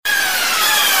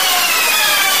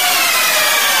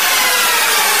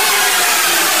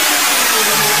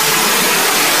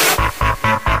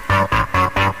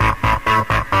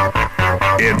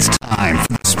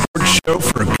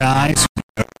guys who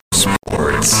know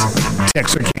sports.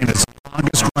 Texarkana's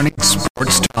longest-running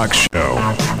sports talk show.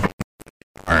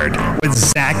 With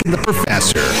Zach and the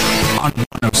Professor on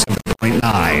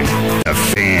 107.9 The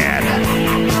Fan.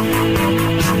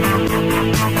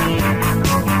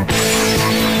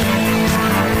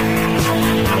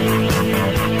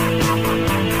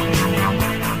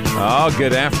 Oh,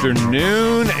 good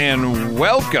afternoon and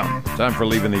welcome. Time for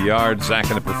Leaving the Yard. Zach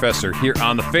and the Professor here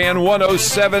on The Fan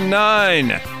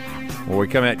 107.9. Where we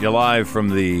come at you live from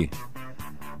the...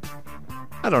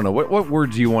 I don't know, what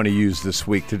word do you want to use this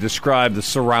week to describe the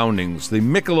surroundings? The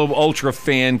Michelob Ultra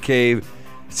Fan Cave.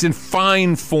 It's in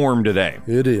fine form today.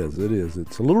 It is.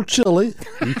 It's a little chilly.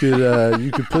 You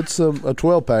could put a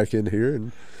 12-pack in here,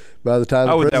 and by the time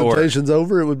the presentation's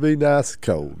over, it would be nice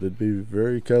cold. It'd be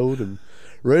very cold and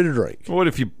ready to drink. What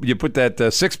if you put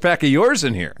that six-pack of yours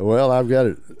in here? Well, I've got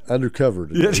it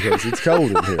undercovered because it's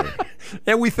cold in here.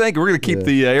 And we think we're going to keep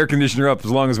the air conditioner up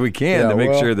as long as we can to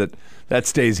make sure that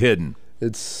stays hidden.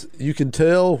 You can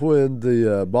tell when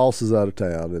the boss is out of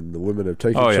town and the women have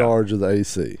taken charge of the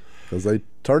AC because they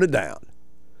turn it down.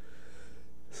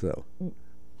 So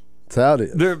that's how it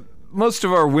is. Most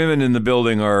of our women in the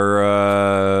building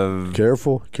are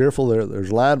careful.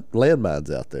 There's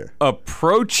landmines out there.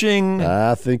 Approaching.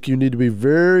 I think you need to be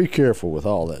very careful with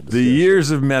all that discussion. The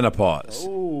years of menopause.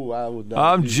 Oh, I would not.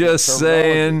 I'm just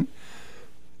saying.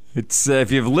 It's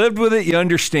if you've lived with it, you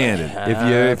understand it.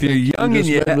 If you're young and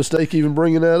you made a mistake even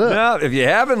bringing that up. No, if you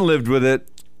haven't lived with it,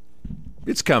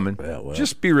 it's coming. Yeah, well,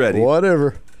 just be ready.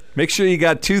 Whatever. Make sure you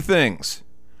got two things: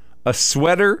 a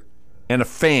sweater and a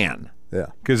fan. Yeah.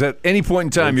 Because at any point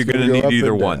in time, you're going to need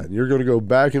either one. You're going to go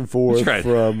back and forth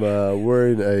from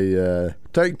wearing a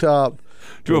tank top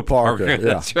to a parka.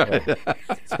 That's right.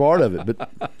 It's part of it, but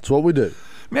it's what we do.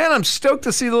 Man, I'm stoked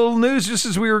to see the little news just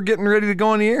as we were getting ready to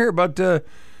go on the air about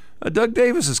Doug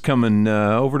Davis is coming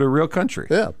over to Real Country.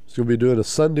 Yeah. He's going to be doing a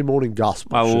Sunday morning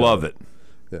gospel show. I love it.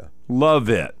 Yeah. Love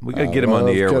it. We got to get him on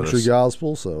the air with us. Country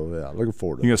gospel, so yeah, looking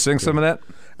forward to it. You going to sing some of that?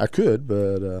 I could,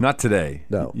 but... not today.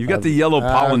 No. You've got the yellow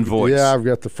pollen voice. Yeah, I've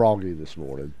got the froggy this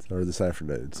morning, or this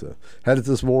afternoon. So had it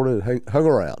this morning and hung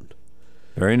around.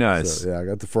 Very nice. So, yeah, I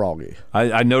got the froggy.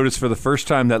 I noticed for the first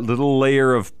time that little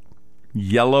layer of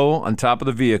yellow on top of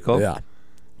the vehicle. Yeah.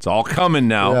 It's all coming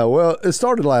now. Yeah, well, it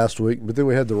started last week, but then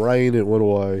we had the rain. It went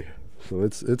away. So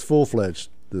it's full-fledged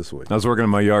this week. I was working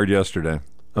in my yard yesterday.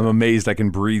 I'm amazed I can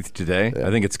breathe today. Yeah. I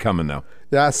think it's coming now.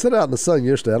 Yeah, I sat out in the sun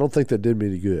yesterday. I don't think that did me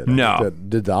any good. No. I think that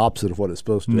did the opposite of what it's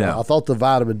supposed to do. No. I thought the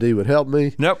vitamin D would help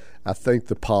me. Nope. I think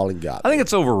the pollen got me. I think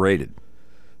it's overrated.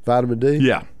 Vitamin D?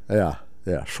 Yeah. Yeah.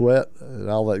 Sweat and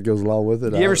all that goes along with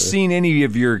it. You ever seen any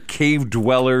of your cave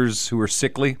dwellers who are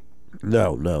sickly?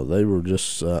 No. They were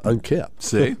just unkept.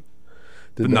 See?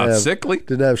 But not sickly?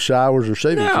 Didn't have showers or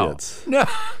shaving kits. No.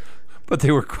 But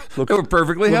they were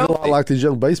perfectly healthy. A lot like these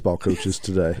young baseball coaches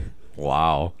today.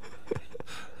 Wow.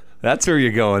 That's where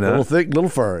you're going, huh? A little thick, little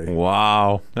furry.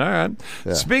 Wow. All right.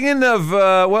 Yeah. Speaking of,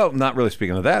 well, not really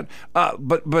speaking of that,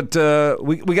 but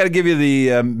we got to give you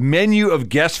the menu of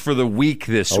guests for the week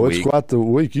this week. Oh, it's quite the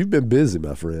week. You've been busy,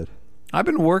 my friend. I've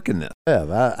been working this.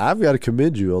 Yeah, I've got to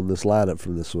commend you on this lineup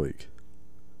from this week.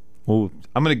 Well,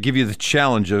 I'm going to give you the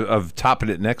challenge of topping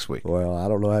it next week. Well, I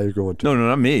don't know how you're going to. No,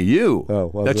 not me. You.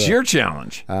 Oh, that's your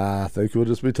challenge. I think we'll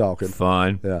just be talking.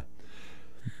 Fine. Yeah.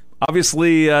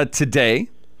 Obviously, today,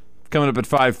 coming up at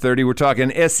 5:30, we're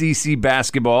talking SEC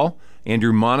basketball.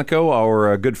 Andrew Monaco,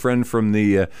 our good friend from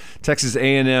the Texas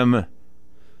A&M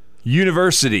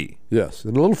University. Yes,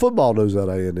 and a little football news at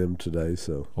A&M today.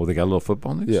 So. Oh, they got a little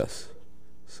football news? Yes.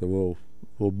 So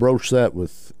we'll broach that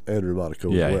with Andrew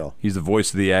Monaco as well. He's the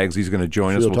voice of the Aggies. He's going to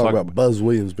join us. We'll talk about Buzz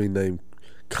Williams being named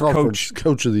Conference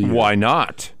Coach of the Year. Why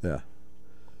not? Yeah.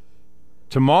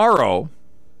 Tomorrow,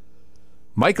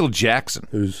 Michael Jackson.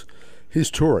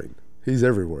 He's touring. He's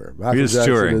everywhere. Michael Jackson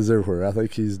touring. is everywhere. I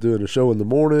think he's doing a show in the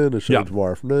morning, a show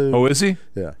tomorrow afternoon. Oh, is he?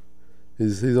 Yeah.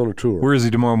 He's on a tour. Where is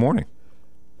he tomorrow morning?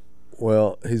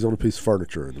 Well, he's on a piece of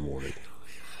furniture in the morning.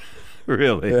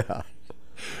 Really? Yeah.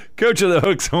 Coach of the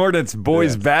Hooks Hornets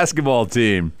boys basketball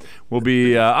team will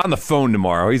be on the phone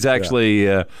tomorrow. He's actually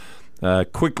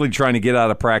quickly trying to get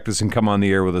out of practice and come on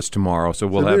the air with us tomorrow. So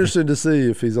we'll have interesting to see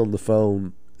if he's on the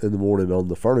phone in the morning on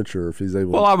the furniture, if he's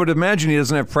able. Well, I would imagine he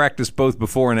doesn't have practice both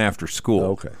before and after school.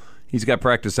 Okay. He's got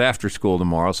practice after school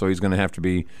tomorrow, so he's going to have to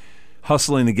be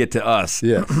hustling to get to us.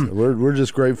 Yes, we're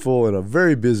just grateful and a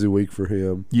very busy week for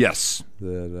him. Yes.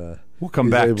 That we'll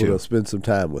come back to spend some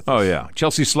time with us. Oh, yeah.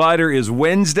 Chelsea Slider is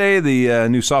Wednesday, the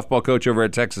new softball coach over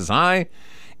at Texas High.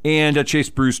 And Chase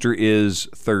Brewster is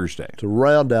Thursday. To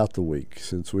round out the week,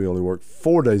 since we only work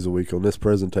 4 days a week on this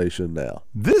presentation now.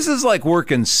 This is like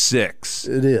working 6.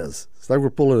 It is. It's like we're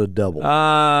pulling a double.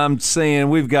 I'm saying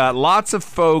we've got lots of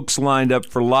folks lined up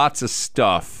for lots of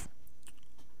stuff.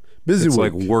 Busy it's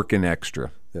week. Like working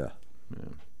extra. Yeah.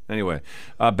 Anyway,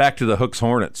 back to the Hooks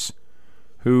Hornets,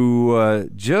 who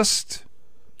just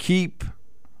keep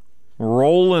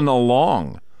rolling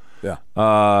along. Yeah.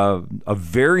 A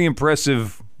very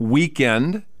impressive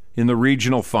weekend in the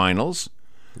regional finals.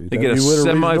 They get a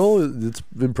regional, it's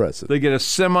impressive. They get a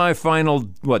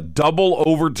semifinal, double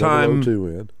overtime, 0-2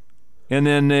 win, and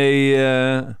then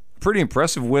a pretty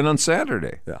impressive win on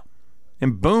Saturday. Yeah.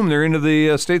 And boom, they're into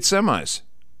the state semis.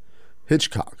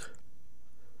 Hitchcock.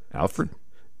 Alfred?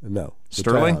 No.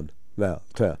 Sterling? Town. No,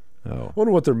 town. Oh. I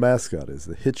wonder what their mascot is.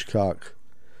 The Hitchcock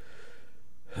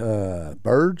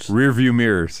birds? Rearview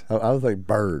mirrors. I would think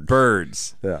birds.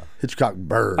 Birds. Yeah. Hitchcock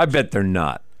birds. I bet they're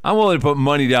not. I'm willing to put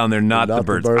money down they're not the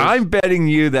birds. I'm betting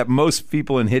you that most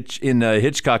people in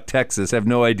Hitchcock, Texas have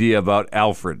no idea about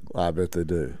Alfred. I bet they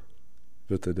do.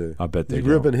 I bet they do. You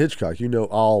grew up in Hitchcock. You know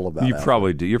all about it. You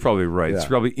probably do. You're probably right. Yeah. It's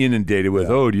probably inundated with,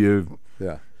 do you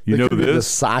They know could be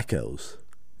this? The Psychos.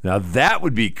 Now, that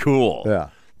would be cool. Yeah.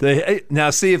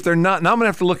 Now, see, if they're not, now I'm going to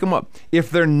have to look them up.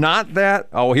 If they're not that,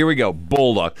 here we go,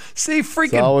 Bulldog. See,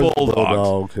 freaking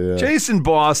Bulldogs. Yeah. Jason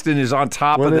Boston is on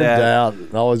top when of that. In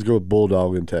doubt, always go with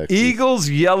Bulldog in Texas. Eagles,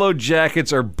 Yellow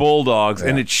Jackets are Bulldogs,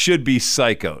 and it should be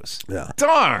Psychos. Yeah.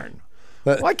 Darn.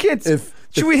 Why can't...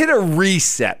 Should we hit a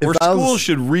reset where schools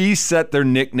should reset their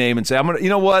nickname and say, you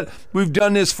know what? We've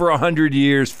done this for 100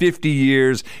 years, 50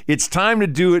 years. It's time to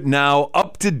do it now,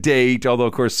 up to date, although,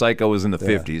 of course, Psycho was in the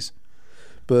 50s.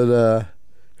 But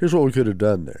here's what we could have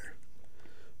done there.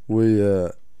 We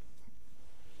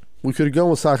could have gone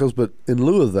with Psychos, but in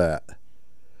lieu of that,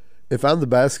 if I'm the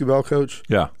basketball coach,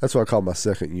 that's what I call my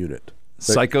second unit.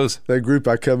 Psychos? That group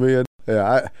I come in,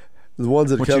 the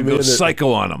ones that come in,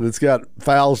 psycho on them. It's got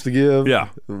fouls to give. Yeah,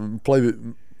 play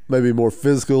maybe more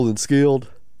physical than skilled.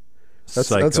 That's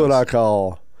what I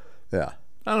call. Yeah,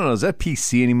 I don't know. Is that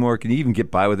PC anymore? Can you even get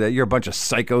by with that? You're a bunch of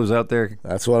psychos out there.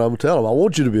 That's what I'm telling them. I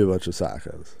want you to be a bunch of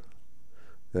psychos.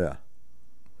 Yeah.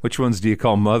 Which ones do you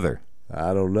call mother?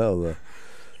 I don't know.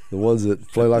 The ones that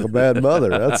play like a bad mother.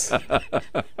 That's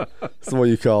the one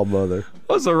you call mother.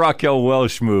 What was the Raquel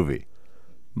Welch movie?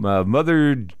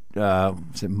 Mother.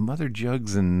 Was it Mother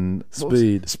Jugs and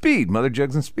Speed? Speed, Mother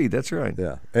Jugs and Speed. That's right.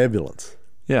 Yeah, Ambulance.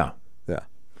 Yeah.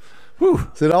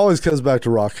 Whew. So it always comes back to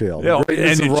Raquel. Yeah,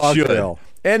 and it Raquel. Should.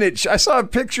 And I saw a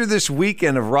picture this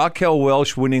weekend of Raquel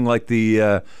Welch winning like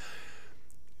the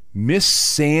Miss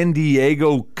San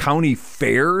Diego County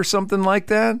Fair or something like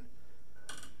that.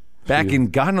 Back in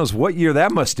God knows what year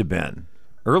that must have been.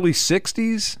 Early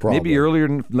 60s? Probably. Maybe earlier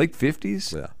in late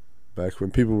 50s? Yeah. Back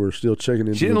when people were still checking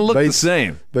into she didn't look the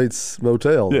same. Bates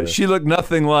Motel. Yeah, she looked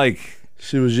nothing like.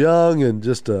 She was young and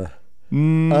just a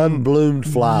unbloomed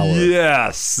flower.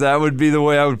 Yes, that would be the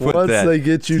way I would put that. Once they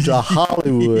get you to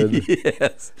Hollywood,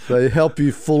 yes, they help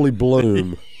you fully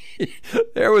bloom.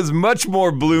 There was much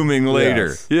more blooming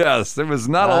later. Yes, there was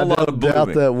not a whole lot of blooming. I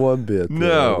doubt that one bit.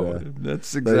 No,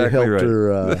 that's exactly they helped right.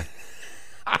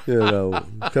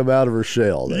 her, come out of her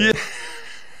shell. There.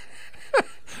 Yeah.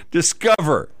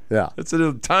 Discover. Yeah. It's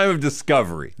a time of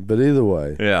discovery. But either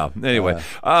way. Yeah. Anyway,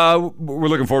 we're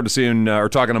looking forward to seeing or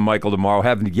talking to Michael tomorrow.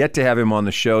 Haven't yet to have him on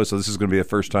the show, so this is going to be the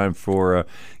first time for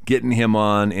getting him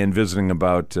on and visiting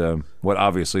about what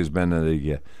obviously has been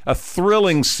a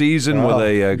thrilling season with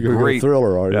a great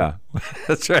thriller, are you? Yeah.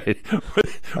 That's right.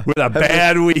 with a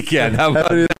bad weekend. How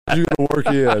many of those you going to work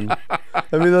in?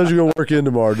 How many of those you going to work in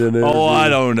tomorrow? I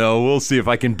don't know. We'll see if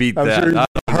I can beat that. I'm sure you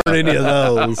haven't heard any of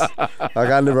those. Like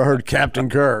I never heard Captain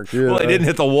Kirk. Well, they didn't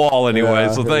hit the wall anyway,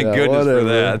 so thank goodness for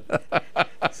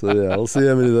that. So we'll see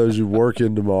how many of those you work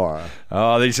in tomorrow.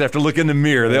 Oh, they just have to look in the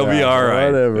mirror. They'll be all right.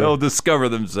 Whatever. They'll discover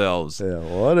themselves. Yeah,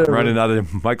 whatever. Running out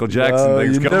of Michael Jackson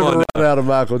things. You Come never on run out of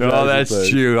Michael Jackson. Oh, that's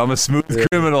true. I'm a smooth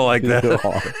criminal like that.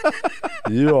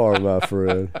 You are, my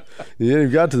friend. You ain't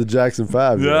even got to the Jackson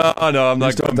 5 yet. No, I'm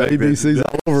not going back. ABC's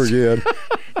all over again.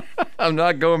 I'm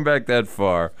not going back that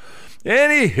far.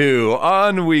 Anywho,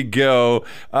 on we go.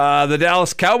 The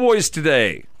Dallas Cowboys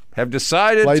today have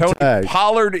decided Tony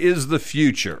Pollard is the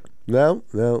future. No.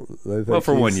 They think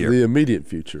for 1 year. The immediate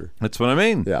future. That's what I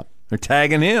mean. Yeah. They're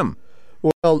tagging him.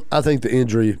 Well, I think the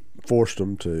injury forced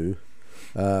him to.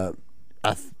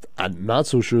 I'm not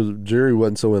so sure that Jerry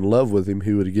wasn't so in love with him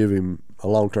he would give him a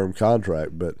long-term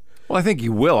contract, but... Well, I think he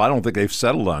will. I don't think they've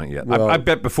settled on it yet. Well, I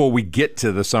bet before we get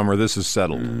to the summer, this is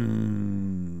settled.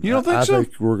 You don't think so? I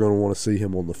think we're going to want to see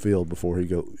him on the field before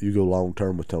you go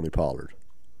long-term with Tony Pollard.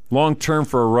 Long term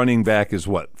for a running back is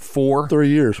what, 4? 3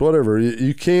 years, whatever.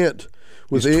 You can't.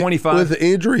 With He's 25. With the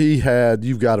injury he had,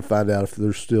 you've got to find out if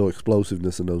there's still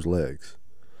explosiveness in those legs.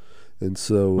 And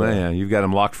so, man, you've got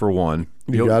him locked for one.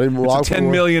 You got him locked for It's a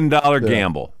 $10 million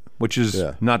gamble, which is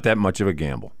not that much of a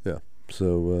gamble. Yeah.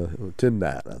 So 10-9,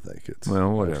 I think it's.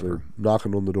 Well, whatever.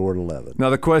 Knocking on the door at 11. Now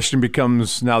the question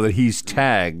becomes: now that he's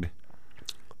tagged,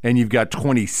 and you've got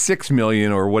 $26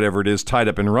 million or whatever it is tied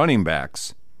up in running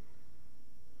backs,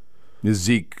 is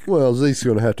Zeke? Well, Zeke's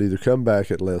going to have to either come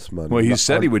back at less money. Well, he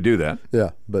said he would do that. Yeah,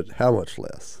 but how much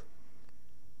less?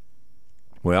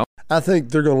 Well, I think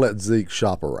they're going to let Zeke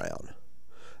shop around.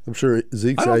 I'm sure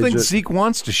Zeke's I don't agent. think Zeke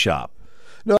wants to shop.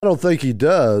 No, I don't think he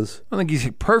does. I think he's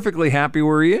perfectly happy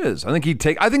where he is. I think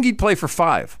he'd play for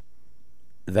 5.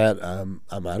 That I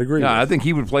might agree. Yeah, with. I think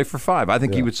he would play for 5. I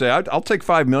think he would say, "I'll take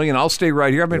 $5 million. I'll stay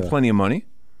right here. I've made plenty of money.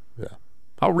 Yeah,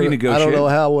 I'll renegotiate." I don't know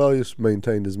how well he's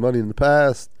maintained his money in the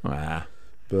past, Ah.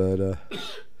 but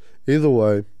either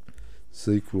way,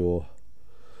 Zeke will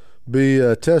be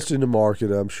testing the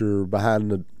market, I'm sure,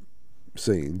 behind the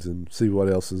scenes and see what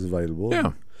else is available.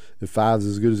 Yeah. If 5's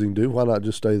as good as he can do, why not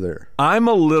just stay there? I'm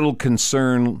a little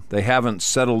concerned they haven't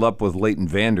settled up with Leighton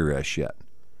Vander Esch yet.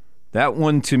 That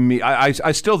one, to me,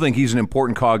 I still think he's an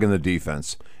important cog in the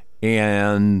defense.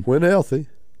 And when healthy.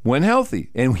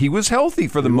 And he was healthy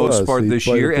for the most part this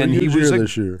year, and he was a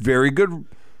very good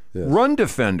run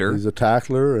defender. He's a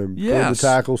tackler and the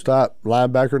tackles top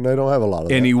linebacker, and they don't have a lot of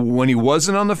that. And when he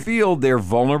wasn't on the field, they're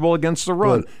vulnerable against the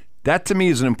run. But that, to me,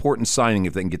 is an important signing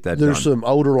if they can get that done. There's some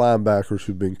older linebackers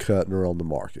who've been cut and are on the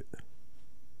market.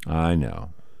 I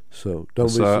know. So don't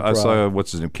be surprised. I saw,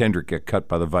 what's his name, Kendrick get cut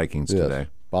by the Vikings today.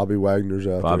 Bobby Wagner's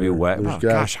out there. Oh,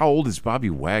 gosh, how old is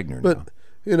Bobby Wagner now?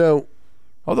 But,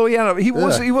 although he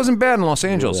wasn't bad in Los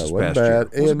Angeles this past year.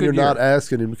 And you're not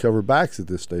asking him to cover backs at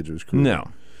this stage of his career.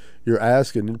 No. You're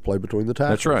asking him to play between the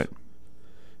tackles. That's right.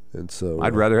 And so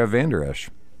I'd rather have Vander Esch.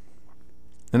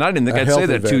 And I didn't think I'd say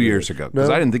that 2 years ago because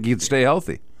I didn't think he'd stay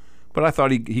healthy. But I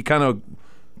thought he kind of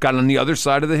got on the other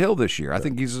side of the hill this year. I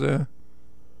think he's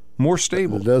more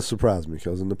stable. It does surprise me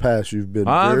because in the past you've been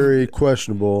very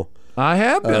questionable. I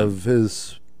have been. Of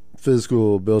his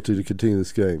physical ability to continue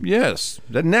this game. Yes.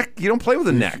 The neck, you don't play with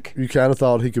a neck. You kind of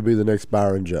thought he could be the next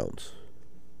Byron Jones.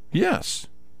 Yes.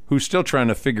 Who's still trying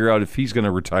to figure out if he's going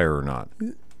to retire or not.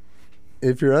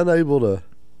 If you're unable to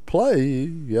play,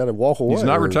 you got to walk away. He's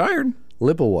not retired.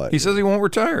 Limp away. He says he won't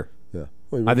retire. Yeah.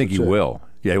 Well, I think he will.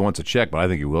 Yeah, he wants a check, but I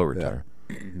think he will retire.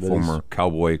 Yeah. Former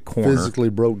Cowboy corner. Physically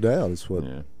broke down is what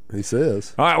he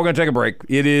says. All right, we're going to take a break.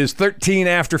 It is 13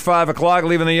 after 5 o'clock,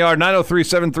 leaving the yard,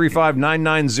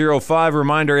 903-735-9905.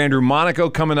 Reminder, Andrew Monaco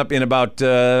coming up in about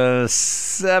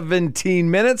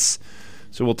 17 minutes.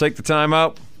 So we'll take the time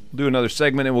out, do another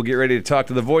segment, and we'll get ready to talk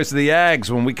to the voice of the Aggies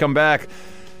when we come back.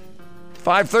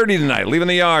 5:30 tonight, leaving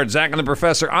the yard. Zach and the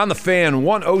Professor on the Fan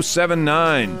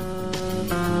 107.9.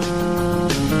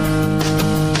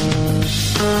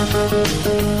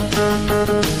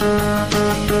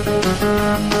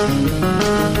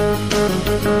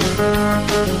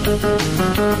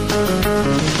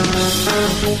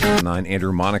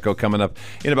 Andrew Monaco coming up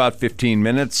in about 15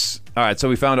 minutes. All right, so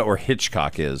we found out where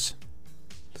Hitchcock is.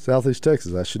 Southeast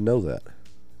Texas. I should know that.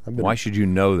 Why should you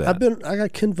know that? I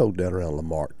got kinfolk down around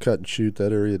Lamarck, cut and shoot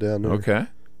that area down there. Okay.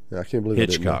 Yeah, I can't believe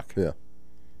Hitchcock. I didn't know. Yeah.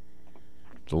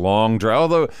 It's a long drive,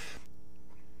 although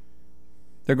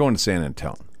they're going to San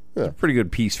Antonio. Yeah. It's a pretty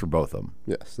good piece for both of them.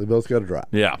 Yes, they both got to drive.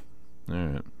 Yeah. All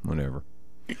right, whatever.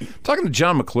 Talking to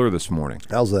John McClure this morning.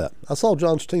 How's that? I saw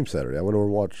John's team Saturday. I went over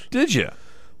and watched. Did you?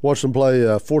 Watched them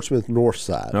play Fort Smith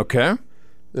Northside. Okay.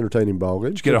 Entertaining ball game.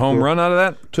 Did you get a home run out of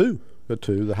that? Two. Got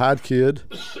two. The Hyde kid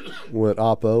went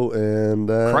oppo, and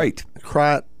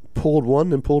Crite pulled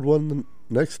one, then pulled one the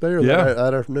next day or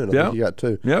that afternoon. I think he got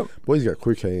two. Yep. Boy, he's got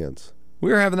quick hands.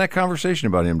 We were having that conversation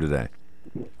about him today.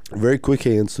 Very quick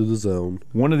hands through the zone.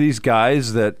 One of these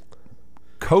guys that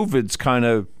COVID's kind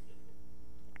of,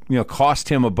 cost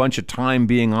him a bunch of time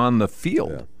being on the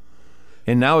field. Yeah.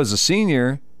 And now as a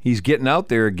senior, he's getting out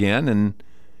there again and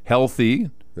healthy.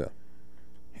 Yeah.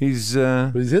 But he's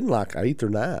hitting like 8th or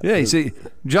 9th. Yeah,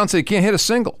 John said he can't hit a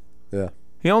single. Yeah.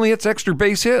 He only hits extra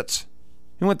base hits.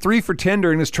 He went 3 for 10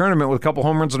 during this tournament with a couple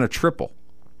home runs and a triple.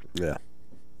 Yeah.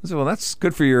 I said, well, that's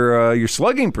good for your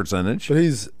slugging percentage. But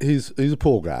he's a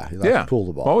pull guy. He likes to pull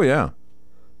the ball. Oh, yeah.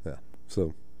 Yeah.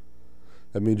 So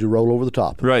that means you roll over the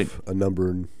top of a number.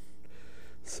 And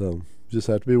so you just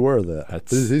have to be aware of that.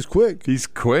 He's quick. He's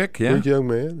quick, yeah. Quick young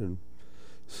man. And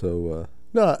so,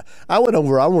 I went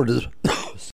over. I wanted to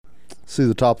see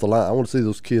the top of the line. I want to see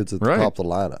those kids at the top of the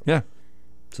lineup. Yeah.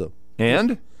 So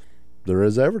and there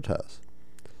is advertised.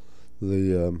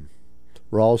 the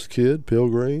Ross kid,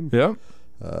 Pilgrim. Yeah.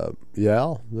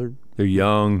 Yal, they're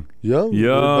young. Young.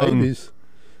 They're babies.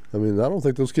 I mean, I don't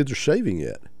think those kids are shaving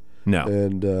yet. No.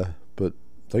 And but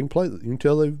they can play. You can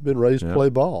tell they've been raised to play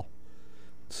ball.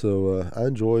 So I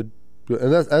enjoyed,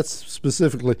 and that's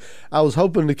specifically. I was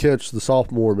hoping to catch the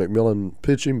sophomore McMillan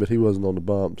pitching, but he wasn't on the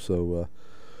bump. So,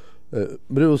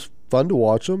 but it was fun to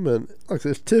watch them, and like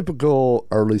this typical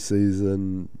early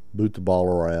season boot the ball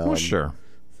around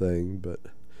thing. But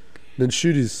then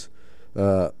Shooty's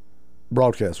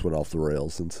broadcast went off the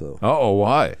rails, and so.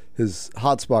 Why? His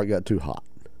hotspot got too hot.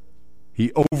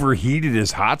 He overheated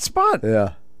his hotspot?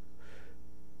 Yeah.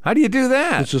 How do you do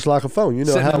that? It's just like a phone. You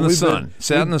know Sitting how in the sun.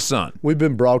 Sat in the sun. We've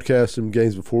been broadcasting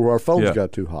games before where our phones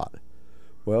got too hot.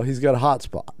 Well, he's got a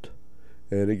hotspot,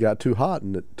 and it got too hot,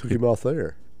 and it took him off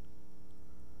there.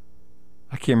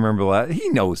 I can't remember that. He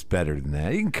knows better than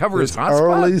that. He can cover his hotspot.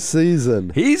 Early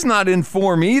season. He's not in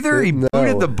form either. He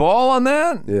booted the ball on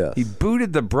that? Yes. He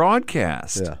booted the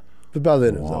broadcast. Yeah. But by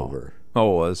then it was over.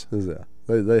 Oh, it was? Yeah.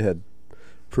 They had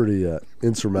pretty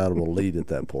insurmountable lead at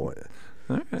that point.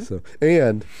 Okay. So,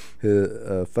 and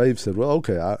Fave said, well,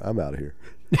 okay, I'm out of here.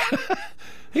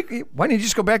 Why didn't he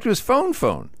just go back to his phone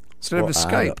instead of his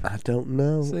Skype? I don't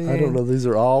know. See? I don't know. These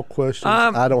are all questions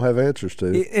I don't have answers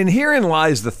to. And herein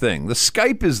lies the thing. The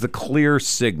Skype is the clear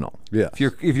signal. Yes.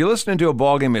 If you're listening to a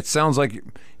ball game, it sounds like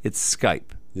it's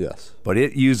Skype. Yes. But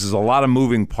it uses a lot of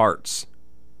moving parts.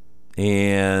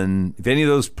 And if any of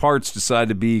those parts decide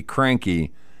to be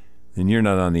cranky, then you're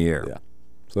not on the air. Yeah.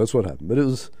 So that's what happened. But it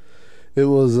was he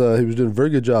was doing a very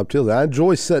good job till then. I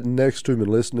enjoy sitting next to him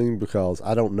and listening because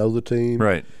I don't know the team.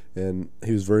 Right. And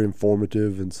he was very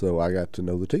informative, and so I got to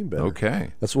know the team better.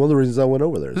 Okay. That's one of the reasons I went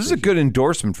over there. This is a good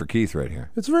endorsement for Keith right here.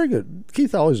 It's very good.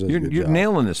 Keith always does a good job. You're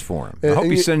nailing this for him. I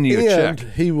hope he's sending you a check.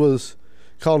 He was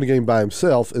calling the game by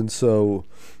himself, and so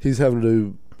he's having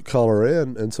to call her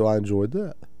in, and so I enjoyed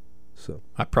that. So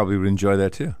I probably would enjoy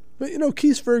that too. But,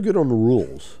 Keith's very good on the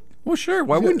rules. Well, sure.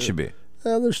 Why wouldn't you be?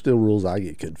 There's still rules I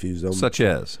get confused on. Such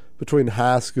as? Between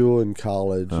high school and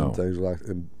college and things like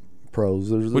and pros.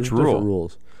 There's Which different rule?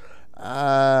 Rules.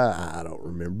 I don't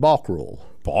remember. Balk rule.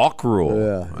 Balk rule?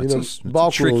 Yeah. That's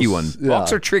a tricky one. Yeah.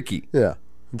 Balks are tricky. Yeah.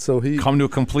 And so he... Come to a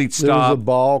complete stop. There was a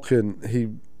balk, and he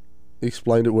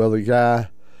explained it well. The guy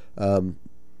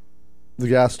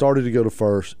started to go to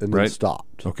first and then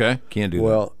stopped. Okay. Can't do that.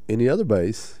 Well, any other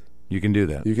base... You can do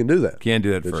that. You can do that. Can't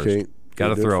do that but first. Got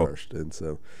to throw first. And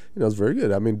so, it's very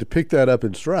good. I mean, to pick that up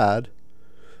in stride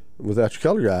without your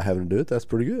color guy having to do it, that's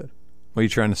pretty good. What are you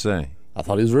trying to say? I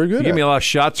thought he was very good. You give me a lot of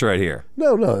shots right here.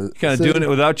 No. Kind of doing it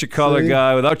without your color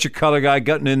guy,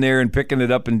 gutting in there and picking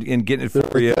it up and getting it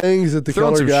for you. Things that the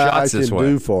color guy can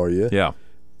do for you. Yeah.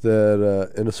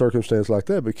 That in a circumstance like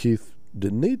that, but Keith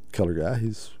didn't need color guy.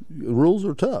 The rules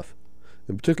are tough,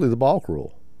 and particularly the balk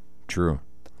rule. True.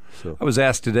 So. I was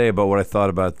asked today about what I thought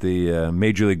about the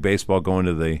Major League Baseball going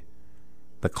to the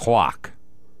clock,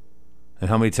 and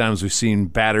how many times we've seen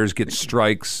batters get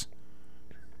strikes,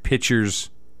 pitchers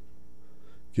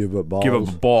give up balls. Give up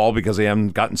a ball because they haven't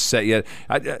gotten set yet.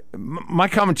 My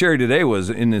commentary today was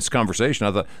in this conversation.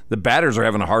 I thought the batters are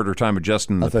having a harder time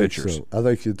adjusting than the pitchers. So. I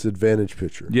think it's advantage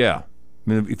pitcher. Yeah, I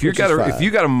mean, if you got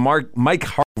a Mike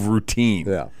Harvey routine,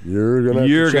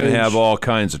 you're gonna have all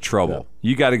kinds of trouble. Yeah.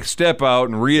 You got to step out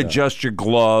and readjust your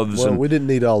gloves. Well, we didn't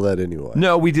need all that anyway.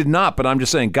 No, we did not. But I'm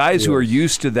just saying, guys who are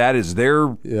used to that as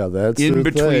their that's in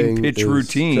between pitch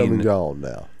routine. Come and gone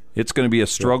now. It's going to be a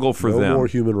struggle for them. No more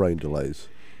human rain delays.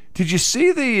 Did you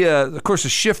see of course, the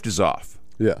shift is off.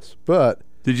 Yes, but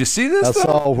did you see this? I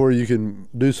saw where you can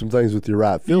do some things with your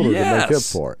right fielder to make up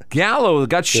for it. Gallo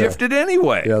got shifted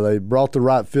anyway. Yeah, they brought the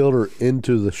right fielder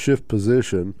into the shift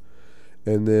position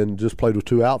and then just played with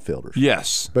two outfielders.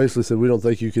 Yes. Basically said, we don't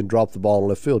think you can drop the ball in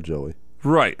left field, Joey.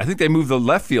 Right. I think they moved the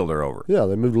left fielder over. Yeah,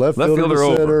 they moved left fielder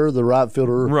to center, the right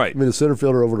fielder, the center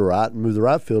fielder over to right, and moved the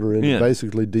right fielder into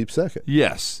basically deep second.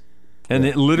 Yes. And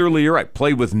it literally, you're right,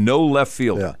 played with no left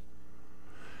fielder. Yeah.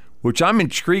 Which I'm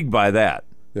intrigued by that.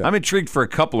 Yeah. I'm intrigued for a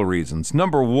couple of reasons.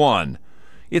 Number one,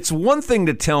 it's one thing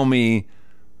to tell me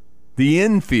the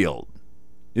infield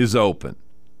is open.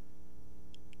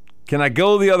 Can I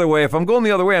go the other way? If I'm going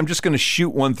the other way, I'm just going to shoot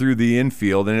one through the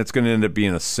infield, and it's going to end up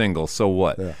being a single. So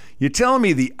what? Yeah. You're telling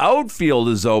me the outfield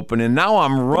is open, and now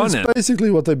I'm running. That's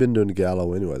basically what they've been doing to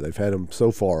Gallo anyway. They've had him so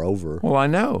far over. Well, I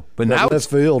know. But now it's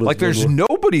field like there's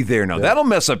nobody there now. Yeah. That'll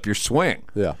mess up your swing.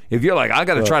 Yeah. If you're like, I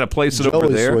got to try to place it over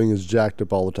there. Joey's swing is jacked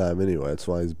up all the time anyway. That's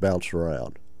why he's bounced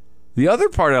around. The other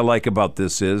part I like about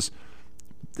this is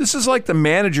like the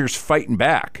managers fighting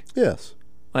back. Yes.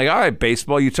 Like, all right,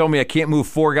 baseball, you told me I can't move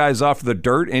 4 guys off the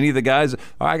dirt. Any of the guys,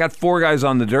 I got 4 guys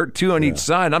on the dirt, 2 on each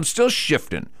side. I'm still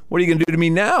shifting. What are you going to do to me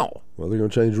now? Well, they're going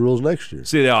to change the rules next year.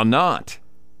 See, they'll not.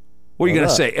 What are you going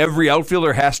to say? Every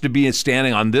outfielder has to be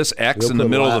standing on this X in the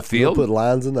middle of the field? They'll put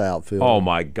lines in the outfield. Oh,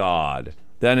 my God.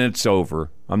 Then it's over.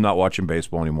 I'm not watching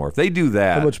baseball anymore. If they do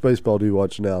that. How much baseball do you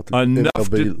watch now? Enough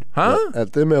MLB, huh?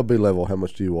 At the MLB level, how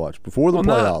much do you watch? Before the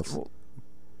playoffs?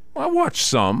 I watch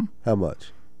some. How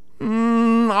much?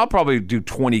 I'll probably do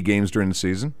 20 games during the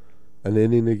season. An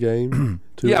inning a game?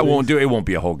 It won't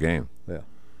be a whole game. Yeah.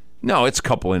 No, it's a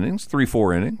couple innings,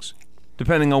 3-4 innings,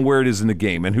 depending on where it is in the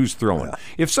game and who's throwing. Yeah.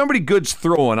 If somebody good's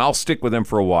throwing, I'll stick with them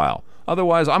for a while.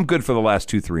 Otherwise, I'm good for the last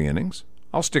 2-3 innings.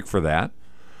 I'll stick for that.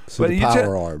 So but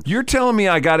arms. You're telling me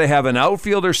I got to have an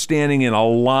outfielder standing in a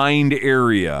lined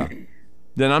area,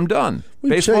 then I'm done.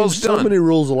 Baseball's changed done. So many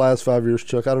rules the last 5 years,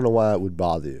 Chuck. I don't know why it would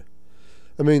bother you.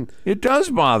 I mean, it does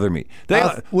bother me.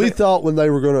 We thought when they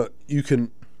were going to, you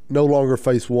can no longer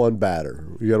face one batter.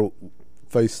 You got to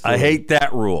face 3. I hate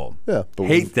that rule. Yeah, but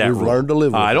we've learned to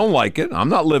live with it. I don't like it. I'm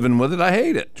not living with it. I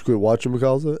hate it. Did you quit watching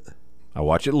because of it? I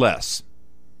watch it less.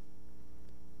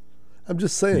 I'm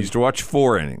just saying. I used to watch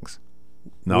 4 innings.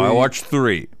 Now I watch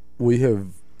 3. We have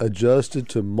adjusted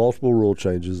to multiple rule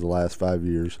changes the last 5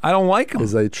 years. I don't like them.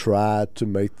 As they try to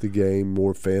make the game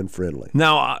more fan-friendly.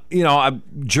 Now,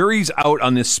 jury's out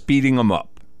on this speeding them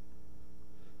up.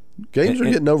 Games are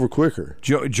getting over quicker.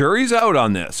 Jury's out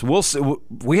on this. We'll see.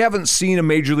 We haven't seen a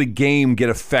Major League game get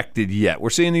affected yet.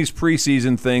 We're seeing these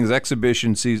preseason things,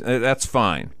 exhibition season. That's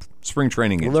fine. Spring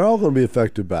training games. Well, they're all going to be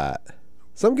affected by it.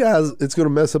 Some guys, it's going to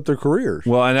mess up their careers.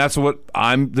 Well, and that's what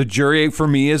the jury for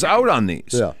me is out on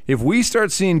these. Yeah. If we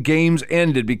start seeing games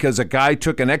ended because a guy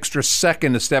took an extra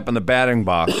second to step in the batter's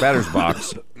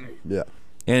box, yeah,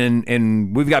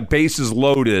 and we've got bases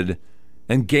loaded,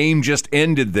 and game just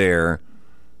ended there,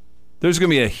 there's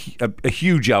going to be a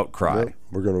huge outcry. Yep.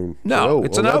 We're going to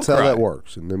it's an outcry. That's how that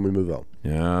works, and then we move on.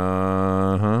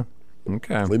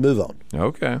 Okay. We move on.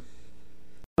 Okay.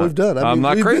 We've done. I'm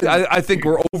not crazy. I think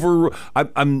we're over.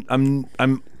 I'm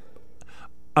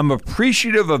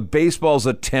appreciative of baseball's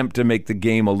attempt to make the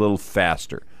game a little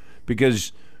faster,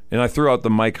 because, and I threw out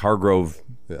the Mike Hargrove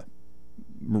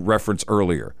reference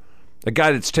earlier. A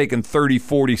guy that's taken 30,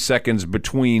 40 seconds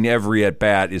between every at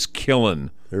bat is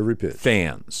killing every pitch.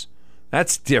 Fans.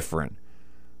 That's different.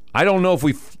 I don't know if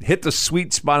we've hit the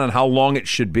sweet spot on how long it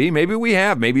should be. Maybe we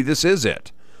have. Maybe this is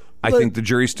it. I think the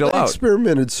jury's still out.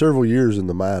 Experimented several years in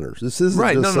the minors. This isn't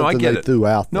right. just something they threw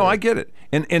out there. No, I get it.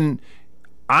 And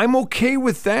I'm okay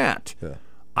with that.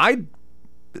 Yeah.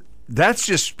 That's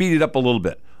just speeded up a little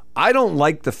bit. I don't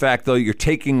like the fact, though, you're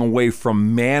taking away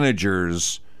from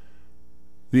managers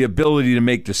the ability to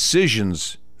make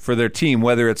decisions for their team,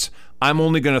 whether it's I'm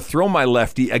only going to throw my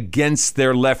lefty against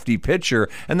their lefty pitcher,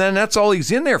 and then that's all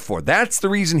he's in there for. That's the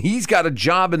reason he's got a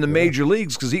job in the major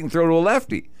leagues, because he can throw to a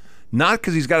lefty. Not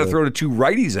because he's got to throw to 2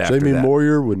 righties after Jamie that.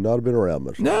 Moyer would not have been around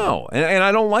much. No, and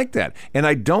I don't like that. And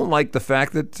I don't like the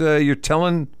fact that you're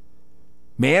telling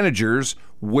managers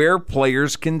where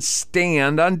players can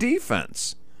stand on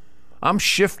defense. I'm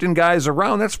shifting guys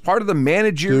around. That's part of the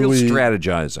managerial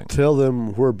strategizing. Tell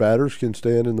them where batters can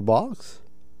stand in the box?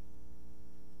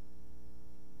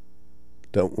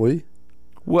 Don't we?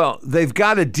 Well, they've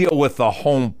got to deal with the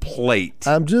home plate.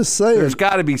 I'm just saying. There's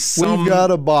got to be some. We've got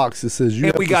a box that says you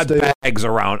have to stand. And we got bags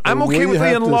around. I'm okay with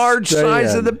the enlarged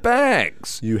size of the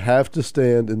bags. You have to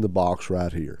stand in the box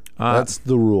right here. That's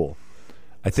the rule.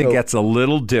 I think that's a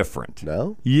little different.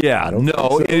 No? Yeah,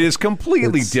 no, it is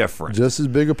completely different. Just as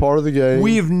big a part of the game.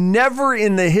 We've never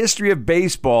in the history of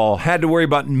baseball had to worry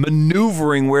about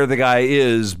maneuvering where the guy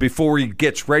is before he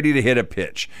gets ready to hit a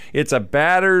pitch. It's a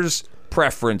batter's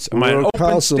preference. Am I an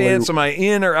open stance? Am I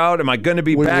in or out? Am I going to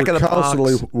be back in the box? We were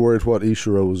constantly worried what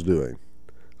Ichiro was doing.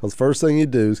 Because the first thing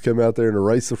he'd do is come out there and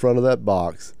erase the front of that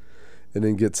box and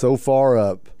then get so far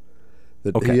up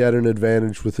that he had an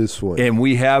advantage with his swing. And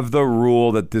we have the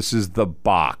rule that this is the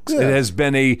box. Yeah. It has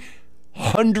been a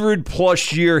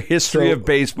 100+ year history of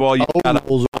baseball. Old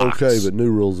rules are okay, but new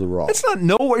rules are wrong. It's not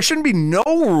it shouldn't be no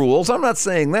rules. I'm not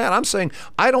saying that. I'm saying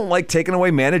I don't like taking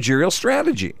away managerial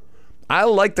strategy. I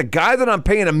like the guy that I'm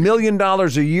paying $1 million a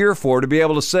year for to be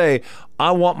able to say,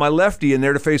 I want my lefty in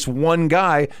there to face one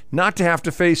guy, not to have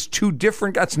to face 2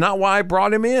 different guys. That's not why I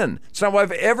brought him in. It's not why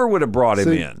I ever would have brought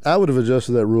him in. I would have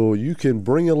adjusted that rule. You can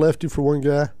bring a lefty for one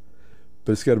guy,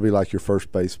 but it's got to be like your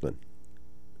first baseman.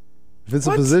 If it's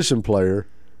a position player,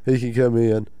 he can come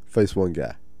in, face one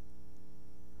guy.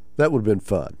 That would have been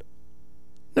fun.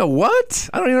 No, what?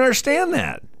 I don't even understand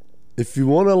that. If you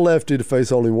want a lefty to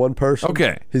face only one person,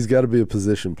 okay, he's got to be a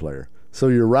position player. So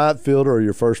your right fielder or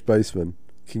your first baseman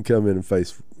can come in and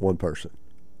face one person.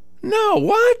 No,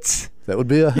 what? That would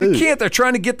be a hoot. You can't. They're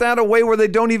trying to get that away where they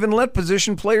don't even let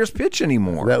position players pitch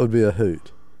anymore. That would be a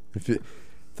hoot. If you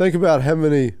think about how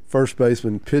many first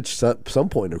basemen pitch some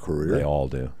point in their career. They all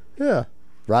do. Yeah.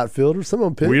 Right fielder, some of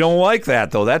them pitch. We don't like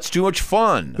that, though. That's too much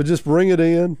fun. But just bring it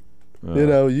in.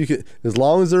 You can, as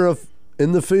long as they're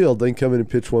in the field, they can come in and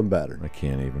pitch one batter. I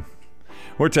can't even.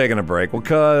 We're taking a break. We'll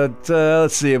cut,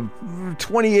 let's see,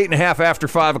 28 and a half after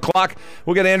 5 o'clock.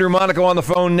 We'll get Andrew Monaco on the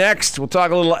phone next. We'll talk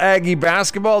a little Aggie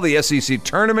basketball, the SEC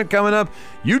tournament coming up.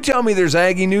 You tell me there's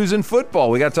Aggie news in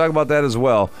football. We got to talk about that as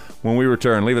well when we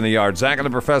return. Leaving the Yard. Zach and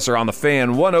the Professor on the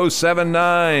Fan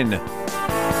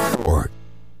 107.9. Sport.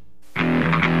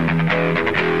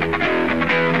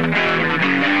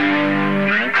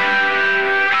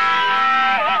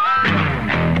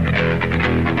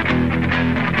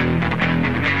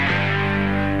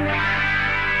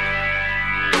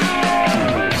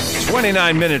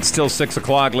 29 minutes till 6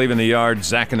 o'clock, leaving the Yard.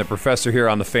 Zach and the Professor here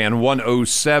on the Fan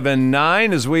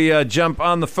 107.9 as we jump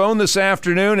on the phone this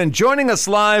afternoon. And joining us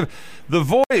live, the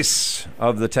voice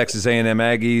of the Texas A&M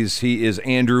Aggies. He is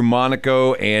Andrew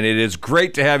Monaco, and it is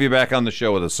great to have you back on the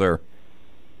show with us, sir.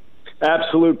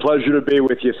 Absolute pleasure to be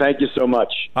with you. Thank you so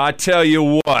much. I tell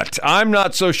you what, I'm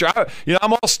not so sure.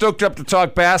 I'm all stoked up to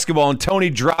talk basketball, and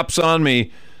Tony drops on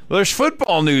me, well, there's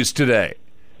football news today.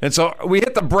 And so we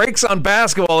hit the brakes on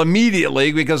basketball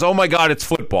immediately because, oh, my God, it's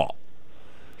football.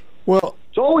 Well,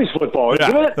 it's always football,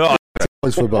 isn't it? Oh, it's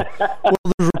always football. Well,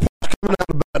 there's reports coming out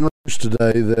of Baton Rouge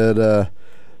today that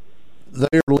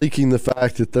they are leaking the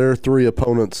fact that their three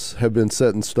opponents have been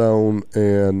set in stone,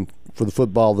 and for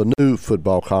the new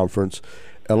football conference,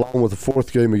 along with the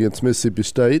fourth game against Mississippi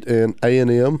State, and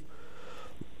A&M,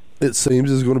 it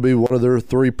seems, is going to be one of their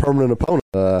three permanent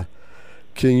opponents.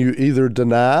 Can you either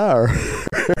deny or laugh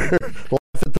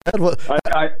at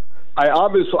that? I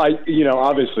obviously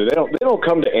they don't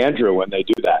come to Andrew when they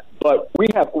do that. But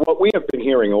what we have been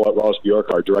hearing, and what Ross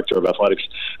Bjork, our director of athletics,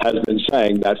 has been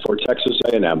saying, that for Texas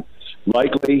A&M,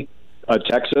 likely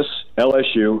Texas,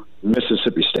 LSU,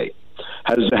 Mississippi State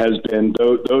has been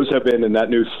those have been in that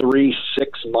new 3-6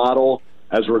 model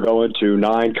as we're going to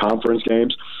 9 conference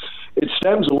games. It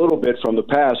stems a little bit from the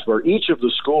past where each of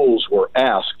the schools were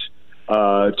asked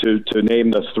to name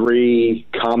the 3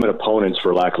 common opponents,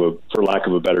 for lack of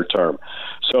a better term.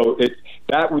 So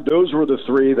those were the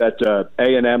 3 that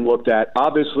A&M looked at.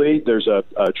 Obviously, there's a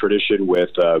tradition with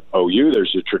OU.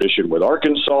 There's a tradition with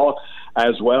Arkansas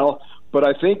as well. But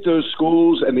I think those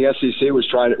schools and the SEC were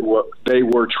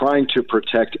trying to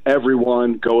protect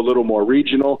everyone, go a little more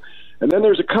regional. And then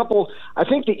there's a couple. I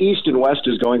think the East and West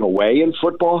is going away in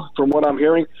football, from what I'm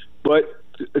hearing. But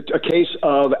a case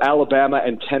of Alabama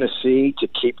and Tennessee to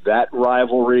keep that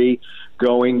rivalry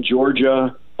going.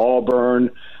 Georgia, Auburn.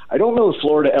 I don't know if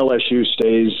Florida LSU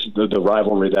stays the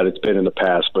rivalry that it's been in the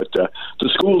past, but the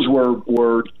schools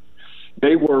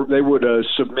they would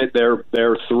submit their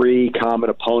 3 common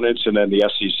opponents, and then the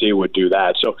SEC would do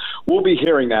that. So we'll be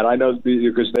hearing that. I know,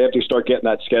 because they have to start getting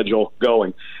that schedule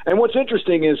going. And what's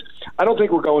interesting is, I don't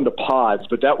think we're going to pods,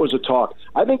 but that was a talk.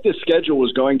 I think the schedule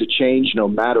was going to change no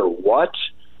matter what.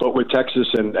 But with Texas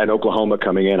and Oklahoma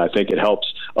coming in, I think it helps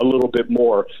a little bit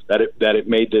more that it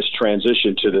made this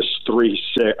transition to this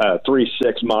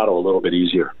 3-6 model a little bit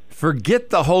easier. Forget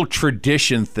the whole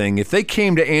tradition thing. If they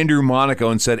came to Andrew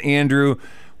Monaco and said, Andrew,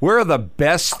 where are the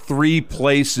best 3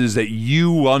 places that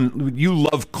you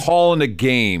love calling a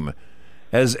game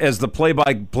as the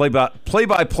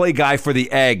play-by-play guy for the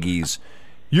Aggies,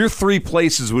 your 3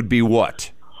 places would be what?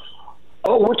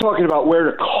 Oh, we're talking about where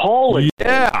to call it.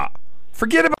 Yeah.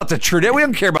 Forget about the tradition. We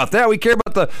don't care about that. We care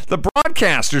about the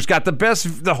broadcasters got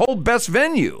the whole best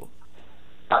venue.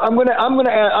 I'm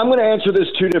gonna answer this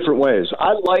 2 different ways.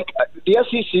 I like the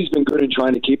SEC's been good in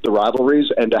trying to keep the rivalries,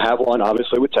 and to have one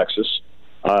obviously with Texas,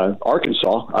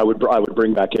 Arkansas. I would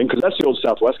bring back in, because that's the old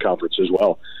Southwest Conference as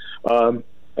well, and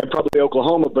probably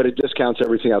Oklahoma, but it discounts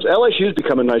everything else. LSU's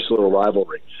become a nice little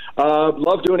rivalry.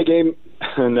 Love doing a game.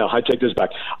 No, I take this back.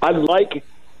 I like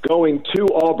going to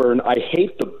Auburn. I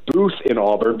hate the booth in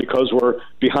Auburn because we're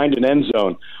behind an end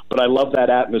zone, but I love that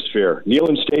atmosphere.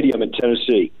 Neyland Stadium in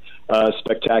Tennessee,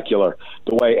 spectacular.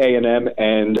 The way A&M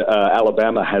and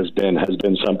Alabama has been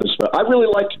something special. I really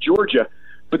liked Georgia,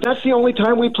 but that's the only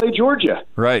time we play Georgia.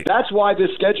 Right. That's why this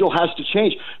schedule has to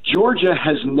change. Georgia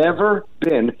has never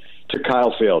been to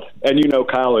Kyle Field, and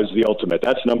Kyle is the ultimate.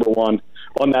 That's number 1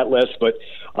 on that list, but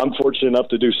I'm fortunate enough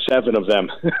to do 7 of them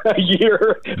a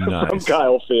year from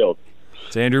Kyle Field.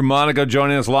 It's Andrew Monaco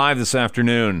joining us live this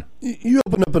afternoon. You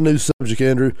open up a new subject,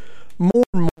 Andrew. More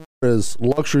and more as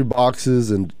luxury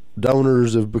boxes and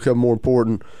donors have become more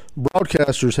important.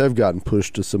 Broadcasters have gotten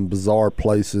pushed to some bizarre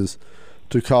places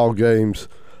to call games.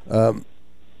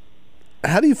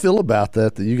 How do you feel about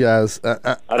that? That you guys,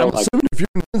 I'm assuming if you're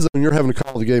in the end zone, you're having to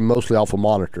call the game mostly off a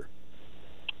monitor.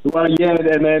 Well, yeah,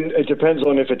 and then it depends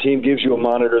on if a team gives you a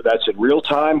monitor that's in real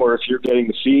time or if you're getting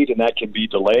the feed and that can be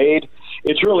delayed.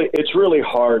 It's really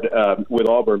hard with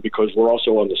Auburn because we're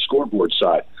also on the scoreboard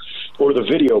side, or the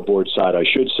video board side, I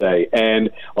should say. And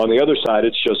on the other side,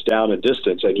 it's just down and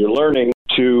distance, and you're learning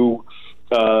to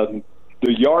the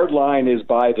yard line is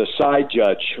by the side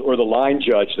judge or the line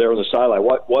judge there on the sideline.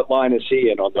 What line is he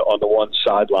in on the one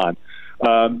sideline?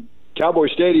 Cowboy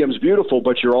Stadium's beautiful,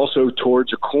 but you're also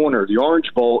towards a corner. The Orange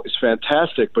Bowl is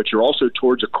fantastic, but you're also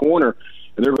towards a corner,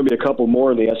 and there are going to be a couple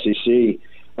more in the SEC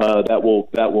that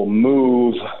will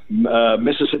move.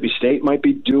 Mississippi State might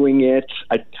be doing it.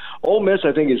 Ole Miss,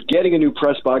 I think, is getting a new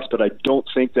press box, but I don't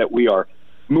think that we are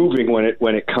moving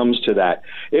when it comes to that.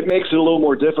 It makes it a little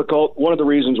more difficult. One of the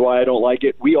reasons why I don't like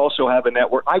it, we also have a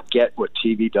network. I get what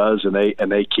TV does, and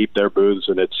they keep their booths,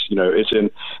 and it's in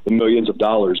the millions of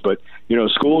dollars. But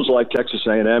schools like Texas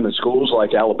A&M and schools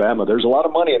like Alabama, there's a lot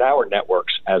of money in our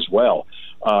networks as well.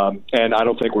 And I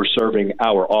don't think we're serving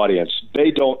our audience.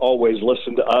 They don't always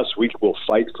listen to us. We will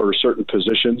fight for certain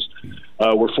positions.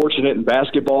 We're fortunate in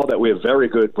basketball that we have very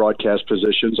good broadcast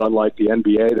positions, unlike the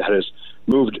NBA that has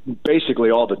moved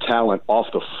basically all the talent off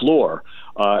the floor.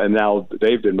 And now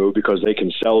they've been moved because they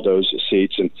can sell those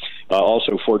seats. And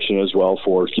also fortunate as well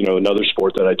for another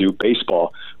sport that I do,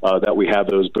 baseball, that we have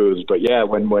those booths. But yeah,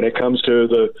 when it comes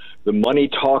to the money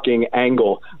talking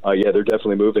angle, they're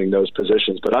definitely moving those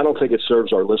positions. But I don't think it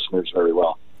serves our listeners very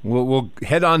well. We'll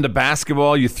head on to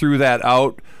basketball. You threw that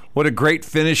out. What a great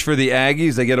finish for the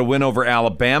Aggies. They get a win over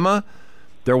Alabama.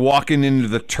 They're walking into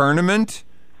the tournament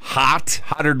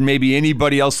hotter than maybe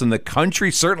anybody else in the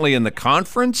country, certainly in the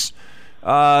conference.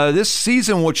 This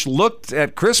season, which looked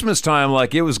at Christmas time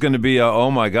like it was going to be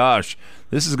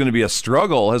this is going to be a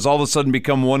struggle, has all of a sudden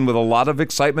become one with a lot of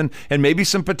excitement and maybe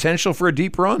some potential for a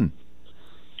deep run.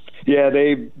 Yeah,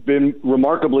 they've been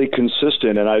remarkably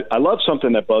consistent, and I love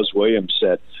something that Buzz Williams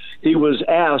said. He was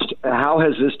asked, how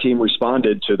has this team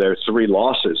responded to their 3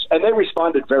 losses? And they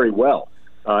responded very well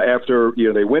after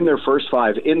they win their first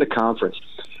 5 in the conference.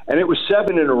 And it was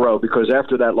 7 in a row because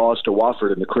after that loss to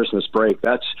Wofford in the Christmas break,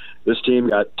 this team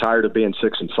got tired of being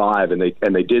 6-5,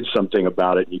 and they did something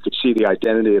about it. You could see the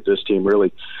identity of this team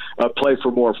really play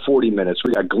for more 40 minutes.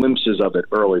 We got glimpses of it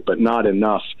early, but not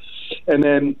enough. And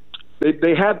then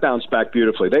they have bounced back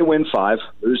beautifully. They win 5,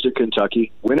 lose to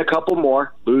Kentucky, win a couple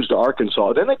more, lose to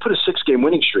Arkansas. Then they put a 6-game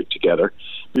winning streak together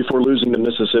before losing to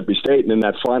Mississippi State. And in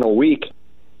that final week,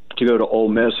 to go to Ole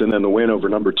Miss and then the win over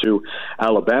number 2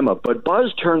 Alabama. But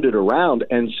Buzz turned it around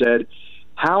and said,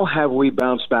 how have we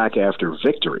bounced back after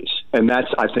victories? And that's,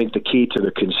 I think, the key to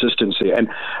the consistency. And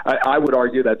I would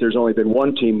argue that there's only been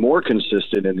one team more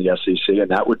consistent in the SEC, and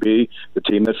that would be the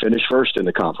team that finished first in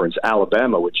the conference,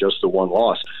 Alabama, with just the 1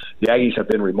 loss. The Aggies have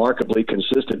been remarkably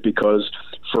consistent because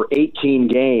for 18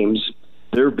 games,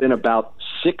 there have been about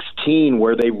 16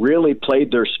 where they really played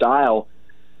their style.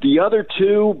 The other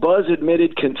 2, Buzz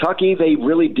admitted Kentucky, they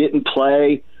really didn't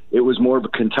play. It was more of a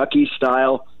Kentucky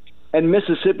style. And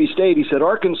Mississippi State, he said,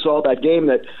 Arkansas, that game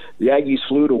that the Aggies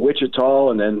flew to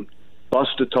Wichita and then bus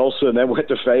to Tulsa and then went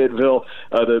to Fayetteville,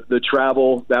 the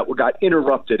travel that got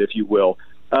interrupted, if you will.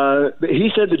 He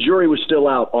said the jury was still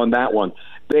out on that one.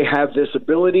 They have this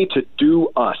ability to do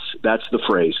us. That's the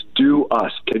phrase, do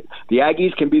us. The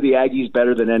Aggies can be the Aggies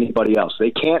better than anybody else.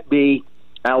 They can't be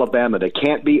Alabama. They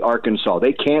can't be Arkansas.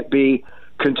 They can't be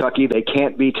Kentucky. They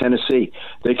can't be Tennessee.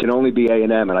 They can only be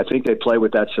A&M, and I think they play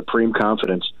with that supreme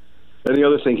confidence. And the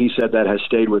other thing he said that has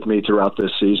stayed with me throughout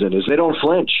this season is they don't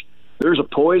flinch. There's a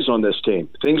poise on this team.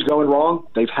 Things going wrong,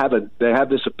 they have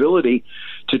this ability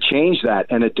to change that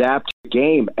and adapt the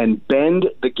game and bend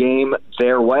the game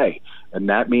their way. And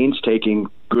that means taking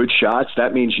good shots.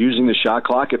 That means using the shot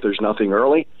clock if there's nothing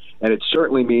early. And it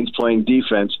certainly means playing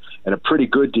defense, and a pretty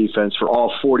good defense for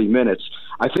all 40 minutes.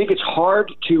 I think it's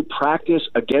hard to practice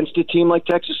against a team like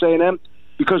Texas A&M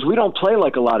because we don't play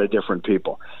like a lot of different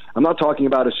people. I'm not talking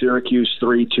about a Syracuse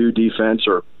 3-2 defense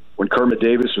or when Kermit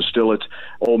Davis was still at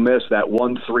Ole Miss, that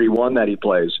 1-3-1 that he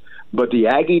plays. But the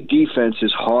Aggie defense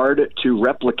is hard to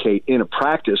replicate in a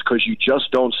practice because you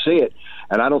just don't see it.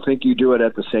 And I don't think you do it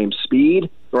at the same speed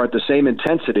or at the same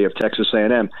intensity of Texas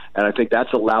A&M. And I think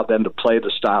that's allowed them to play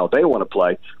the style they want to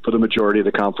play for the majority of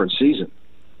the conference season.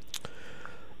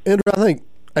 Andrew, I think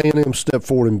A&M's step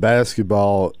forward in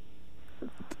basketball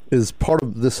is part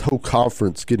of this whole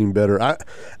conference getting better.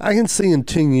 I can see in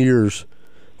 10 years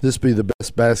this be the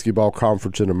best basketball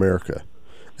conference in America.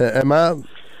 Am I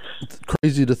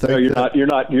crazy to think? No, you're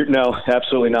not. No,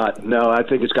 absolutely not. No, I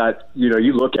think it's got.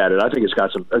 You look at it. I think it's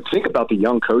got some. Think about the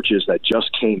young coaches that just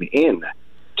came in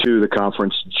to the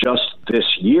conference just this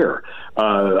year.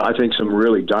 I think some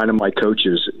really dynamite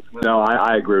coaches. No,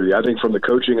 I agree with you. I think from the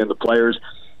coaching and the players,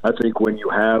 I think when you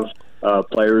have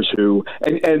players who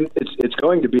and it's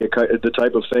going to be the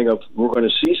type of thing of we're going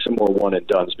to see some more one and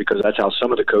dones because that's how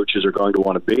some of the coaches are going to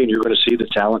want to be, and you're going to see the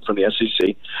talent from the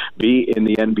SEC be in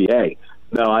the NBA.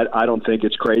 No, I don't think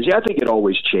it's crazy. I think it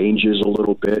always changes a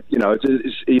little bit.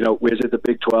 Is it the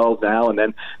Big 12 now, and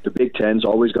then the Big 10's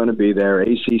always going to be there.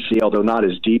 ACC, although not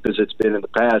as deep as it's been in the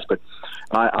past, but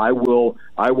I will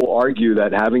argue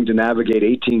that having to navigate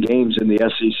 18 games in the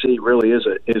SEC really is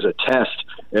a test.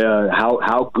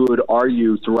 How good are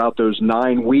you throughout those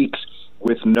 9 weeks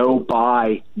with no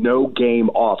bye, no game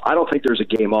off? I don't think there's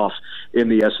a game off in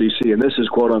the SEC, and this is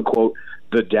quote unquote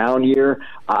the down year.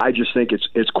 I just think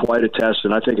it's quite a test,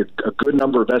 and I think a good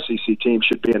number of SEC teams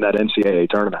should be in that NCAA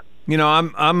tournament.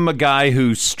 I'm a guy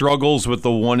who struggles with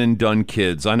the one-and-done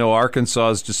kids. I know Arkansas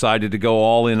has decided to go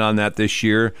all in on that this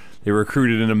year. They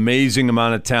recruited an amazing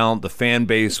amount of talent. The fan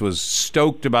base was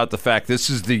stoked about the fact this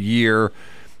is the year.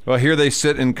 Well, here they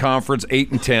sit in conference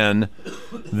 8-10.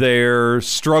 They're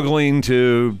struggling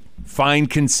to find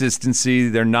consistency.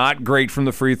 They're not great from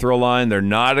the free throw line. They're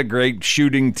not a great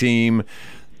shooting team.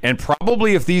 And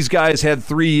probably if these guys had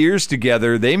 3 years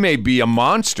together, they may be a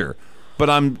monster. But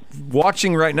I'm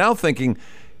watching right now thinking,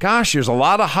 gosh, there's a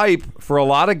lot of hype for a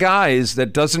lot of guys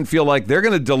that doesn't feel like they're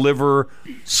going to deliver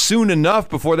soon enough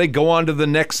before they go on to the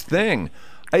next thing.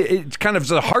 It's kind of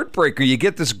a heartbreaker. You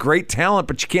get this great talent,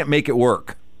 but you can't make it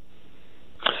work.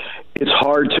 It's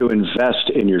hard to invest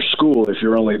in your school if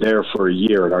you're only there for a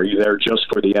year. And are you there just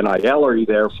for the NIL, or are you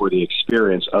there for the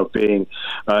experience of being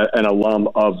an alum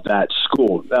of that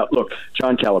school? Now, look,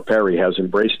 John Calipari has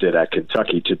embraced it at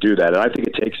Kentucky to do that, and I think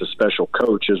it takes a special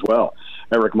coach as well.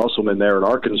 Eric Musselman there in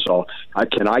Arkansas.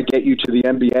 Can I get you to the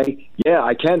NBA? Yeah,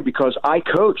 I can, because I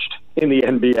coached in the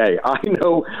NBA. I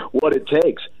know what it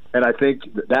takes. And I think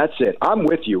that's it. I'm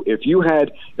with you. If you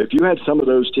had some of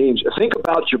those teams, think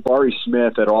about Jabari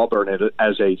Smith at Auburn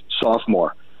as a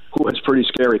sophomore, who was pretty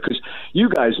scary, because you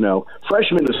guys know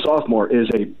freshman to sophomore is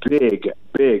a big.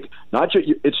 Not just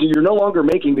you're no longer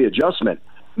making the adjustment.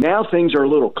 Now things are a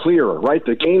little clearer, right?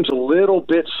 The game's a little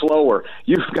bit slower.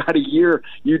 You've got a year.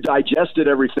 You digested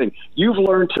everything. You've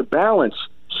learned to balance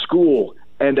school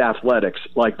and athletics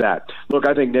like that. Look,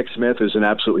 I think Nick Smith is an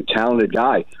absolutely talented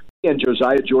guy. And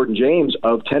Josiah Jordan-James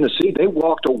of Tennessee, they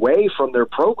walked away from their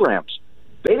programs.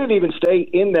 They didn't even stay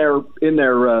in their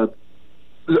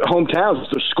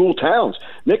hometowns, their school towns.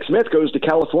 Nick Smith goes to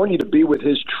California to be with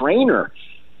his trainer.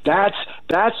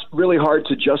 That's really hard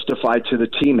to justify to the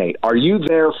teammate. Are you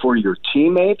there for your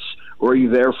teammates, or are you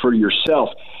there for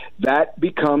yourself? That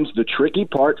becomes the tricky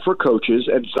part for coaches,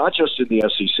 and it's not just in the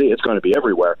SEC. It's going to be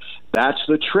everywhere. That's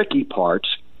the tricky part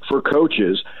for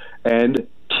coaches and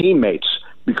teammates.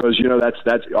 Because,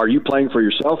 that's are you playing for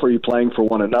yourself, or are you playing for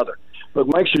one another? Look,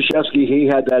 Mike Krzyzewski, he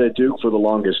had that at Duke for the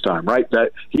longest time, right?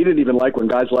 That he didn't even like when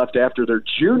guys left after their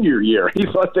junior year. He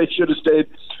thought they should have stayed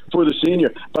for the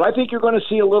senior. But I think you're going to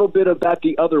see a little bit of that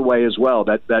the other way as well,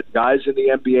 that guys in the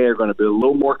NBA are going to be a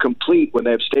little more complete when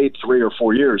they've stayed 3 or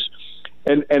 4 years.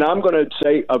 And I'm going to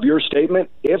say, of your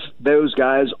statement, if those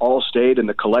guys all stayed and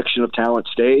the collection of talent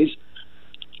stays,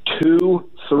 2,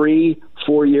 3,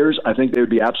 4 years, I think they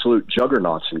would be absolute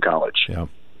juggernauts in college. Yeah.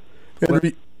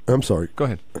 I'm sorry. Go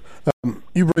ahead.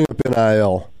 You bring up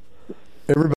NIL.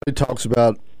 Everybody talks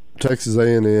about Texas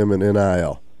A&M and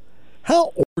NIL.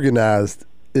 How organized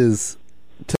is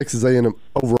Texas A&M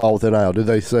overall with NIL? Do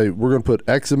they say we're going to put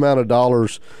X amount of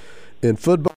dollars in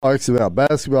football, X amount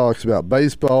basketball, X amount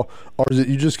baseball, or is it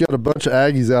you just got a bunch of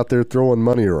Aggies out there throwing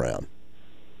money around?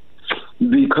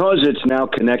 Because it's now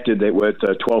connected with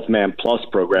the 12th Man Plus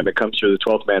program, it comes through the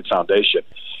 12th Man Foundation.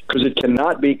 Because it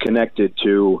cannot be connected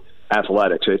to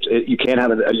athletics. You can't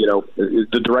have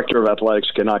the director of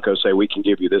athletics cannot go say, we can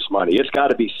give you this money. It's got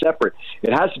to be separate.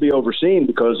 It has to be overseen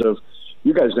because of,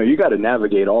 you guys know, you got to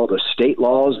navigate all the state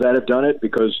laws that have done it,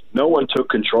 because no one took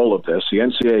control of this. The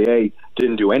NCAA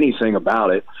didn't do anything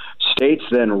about it. States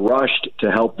then rushed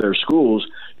to help their schools.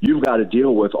 You've got to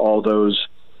deal with all those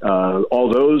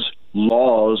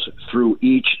laws through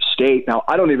each state. Now,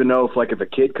 I don't even know if a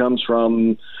kid comes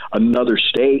from another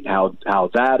state, how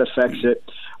that affects it.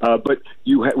 But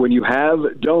when you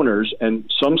have donors,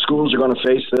 and some schools are going to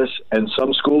face this and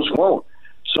some schools won't.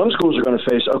 Some schools are going to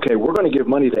face, okay, we're going to give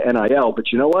money to NIL,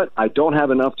 but you know what? I don't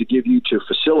have enough to give you to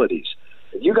facilities.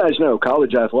 You guys know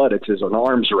college athletics is an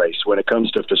arms race when it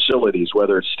comes to facilities,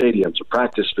 whether it's stadiums or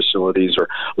practice facilities or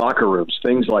locker rooms,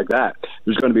 things like that.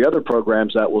 There's going to be other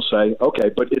programs that will say, okay,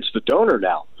 but it's the donor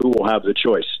now who will have the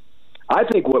choice. I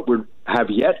think what we have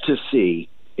yet to see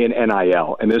in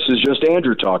NIL, and this is just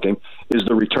Andrew talking, is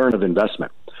the return of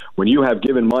investment. When you have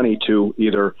given money to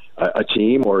either a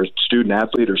team or a student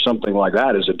athlete or something like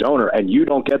that as a donor, and you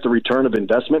don't get the return of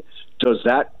investment, does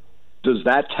that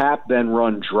tap then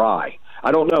run dry?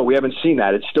 I don't know. We haven't seen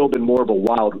that. It's still been more of a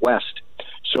Wild West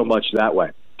so much that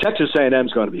way. Texas A&M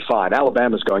is going to be fine.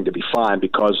 Alabama is going to be fine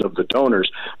because of the donors,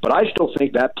 but I still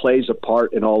think that plays a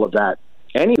part in all of that.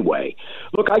 Anyway,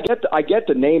 look, I get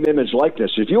the name, image,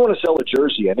 likeness. If you want to sell a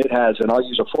jersey and it has, and I'll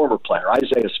use a former player,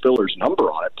 Isaiah Spiller's number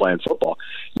on it playing football,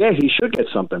 yeah, he should get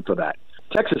something for that.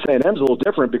 Texas A&M's a little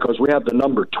different because we have the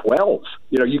number 12.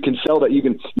 You know, you can sell that. You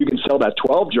can sell that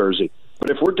 12 jersey. But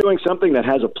if we're doing something that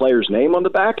has a player's name on the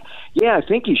back, yeah, I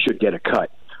think he should get a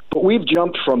cut. But we've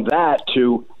jumped from that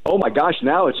to, oh my gosh,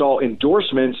 now it's all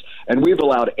endorsements, and we've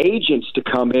allowed agents to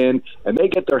come in, and they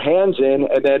get their hands in,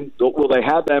 and then will they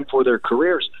have them for their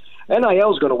careers?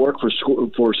 NIL is going to work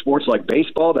for sports like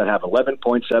baseball that have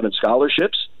 11.7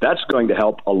 scholarships. That's going to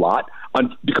help a lot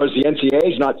because the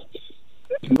NCAA is not –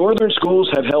 northern schools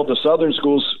have held the southern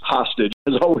schools hostage,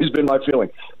 has always been my feeling.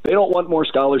 They don't want more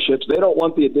scholarships. They don't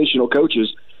want the additional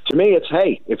coaches. To me, it's,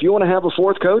 hey, if you want to have a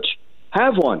fourth coach,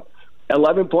 have one.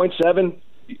 11.7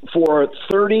 for a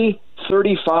 30,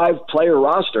 35 player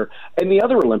roster, and the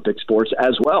other Olympic sports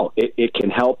as well. It can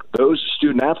help those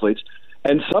student athletes.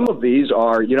 And some of these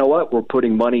are, you know what, we're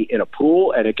putting money in a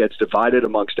pool and it gets divided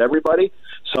amongst everybody.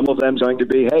 Some of them going to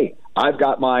be, hey, I've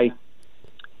got my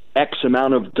X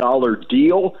amount of dollar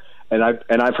deal, and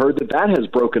I've heard that has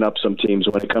broken up some teams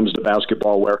when it comes to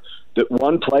basketball, where that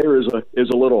one player is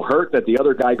a little hurt, that the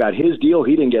other guy got his deal,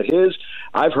 he didn't get his.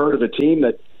 I've heard of a team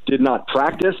that did not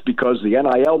practice because the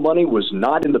NIL money was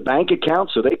not in the bank account,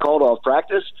 so they called off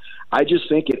practice. I just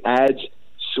think it adds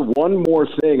one more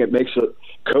thing. It makes it.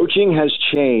 Coaching has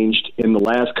changed in the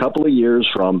last couple of years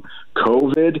from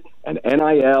COVID and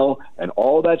NIL and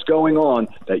all that's going on,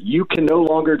 that you can no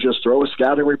longer just throw a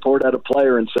scouting report at a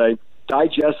player and say,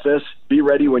 digest this, be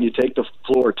ready when you take the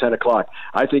floor at 10 o'clock.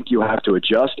 I think you have to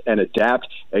adjust and adapt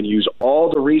and use all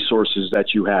the resources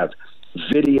that you have.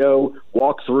 Video,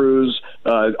 walkthroughs,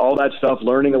 all that stuff,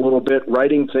 learning a little bit,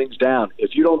 writing things down.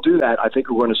 If you don't do that, I think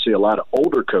we're going to see a lot of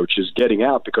older coaches getting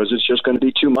out because it's just going to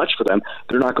be too much for them.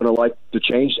 They're not going to like the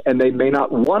change, and they may not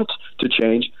want to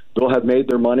change. They'll have made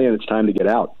their money, and it's time to get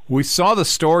out. We saw the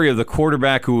story of the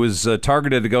quarterback who was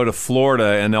targeted to go to Florida,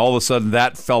 and all of a sudden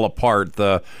that fell apart.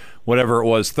 Whatever it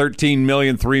was, $13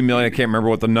 million, $3 million, I can't remember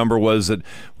what the number was, that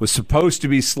was supposed to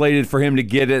be slated for him to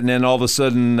get it, and then all of a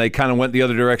sudden they kind of went the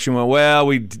other direction, went, well,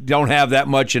 we don't have that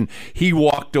much, and he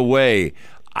walked away.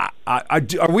 Are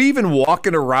we even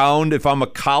walking around, if I'm a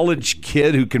college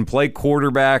kid who can play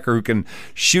quarterback or who can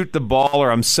shoot the ball,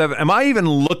 or I'm 7, am I even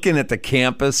looking at the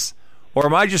campus, or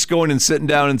am I just going and sitting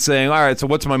down and saying, all right, so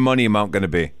what's my money amount going to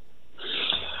be?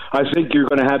 I think there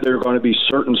are going to be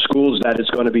certain schools that it's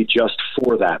going to be just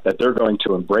for that they're going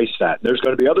to embrace that. There's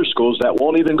going to be other schools that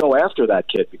won't even go after that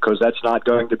kid because that's not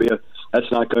going to be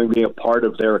a part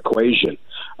of their equation.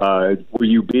 Will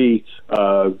you be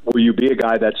a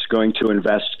guy that's going to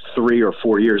invest 3 or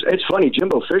 4 years? It's funny.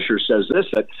 Jimbo Fisher says this,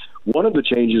 that one of the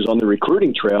changes on the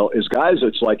recruiting trail is guys.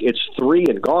 It's like it's 3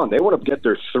 and gone. They want to get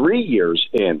their 3 years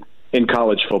in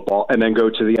college football and then go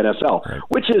to the NFL, right.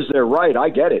 Which is their right. I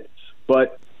get it,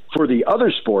 but for the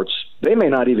other sports, they may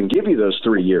not even give you those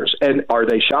 3 years. And are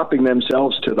they shopping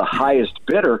themselves to the highest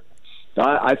bidder?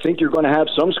 I think you're going to have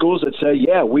some schools that say,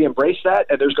 yeah, we embrace that.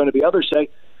 And there's going to be others say,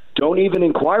 don't even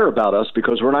inquire about us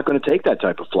because we're not going to take that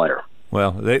type of player.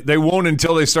 Well, they won't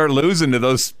until they start losing to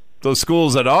those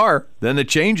schools that are. Then it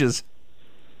changes.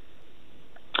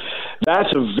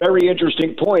 That's a very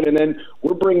interesting point. And then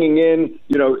we're bringing in,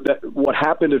 what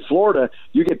happened in Florida.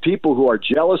 You get people who are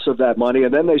jealous of that money,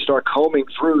 and then they start combing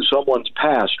through someone's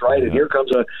past, right? Yeah. And here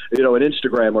comes an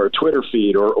Instagram or a Twitter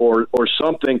feed or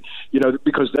something,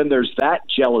 because then there's that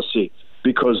jealousy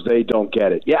because they don't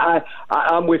get it. Yeah,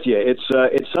 I'm with you. It's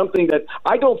something that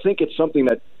I don't think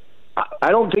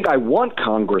I want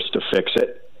Congress to fix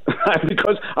it.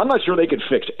 Because I'm not sure they could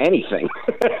fix anything.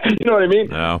 You know what I mean?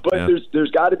 No, but yeah.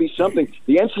 There's got to be something.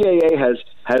 The NCAA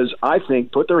has I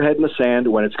think put their head in the sand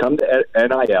when it's come to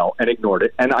NIL and ignored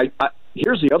it. And I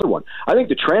here's the other one. I think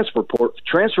the transfer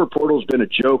portal has been a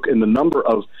joke in the number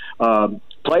of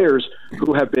players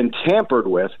who have been tampered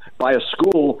with by a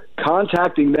school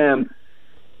contacting them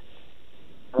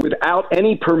without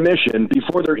any permission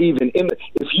before they're even in.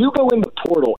 If you go in the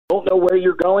portal, don't know where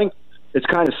you're going. it's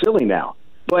kind of silly now.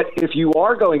 But if you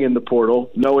are going in the portal,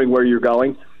 knowing where you're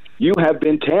going, you have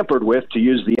been tampered with, to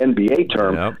use the NBA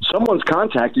term. Yep. Someone's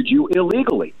contacted you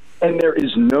illegally. And there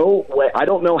is no way. I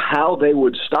don't know how they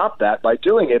would stop that by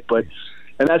doing it,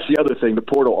 and that's the other thing, the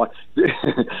portal.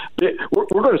 We're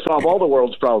going to solve all the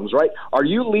world's problems, right? Are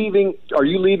you leaving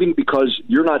because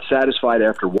you're not satisfied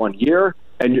after 1 year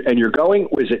and you're going?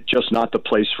 Or is it just not the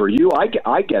place for you?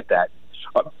 I get that.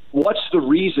 What's the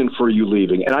reason for you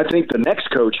leaving? And I think the next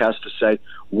coach has to say,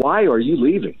 why are you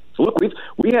leaving? Look,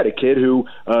 we had a kid who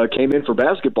came in for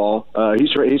basketball.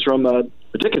 He's from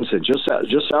Dickinson, just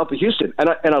south of Houston, and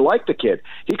I like the kid.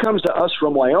 He comes to us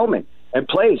from Wyoming and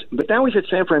plays, but now he's at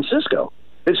San Francisco,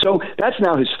 and so that's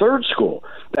now his third school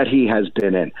that he has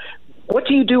been in. What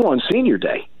do you do on senior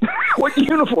day? What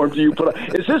uniform do you put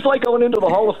on? Is this like going into the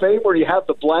Hall of Fame where you have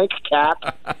the blank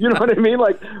cap? You know what I mean?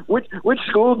 Like, which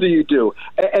school do you do?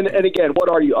 And again, what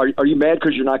are you? Are you mad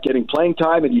because you're not getting playing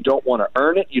time and you don't want to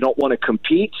earn it? You don't want to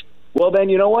compete? Well, then,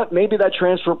 you know what? Maybe that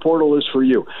transfer portal is for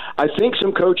you. I think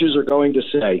some coaches are going to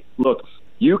say, look,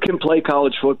 you can play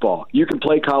college football, you can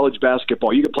play college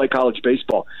basketball, you can play college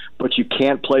baseball, but you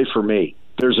can't play for me.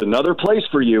 There's another place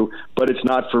for you, but it's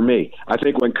not for me. I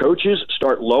think when coaches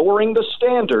start lowering the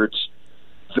standards,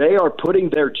 they are putting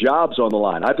their jobs on the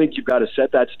line. I think you've got to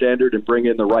set that standard and bring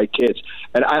in the right kids.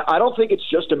 And I don't think it's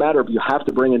just a matter of you have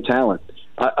to bring in talent.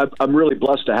 I'm really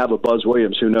blessed to have a Buzz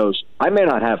Williams who knows I may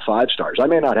not have 5 stars. I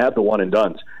may not have the one and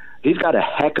dones. He's got a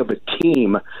heck of a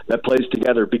team that plays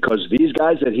together because these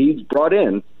guys that he's brought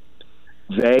in,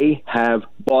 they have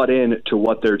bought in to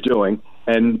what they're doing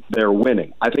and they're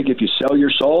winning. I think if you sell your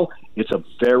soul, it's a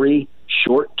very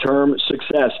short-term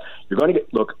success. You're going to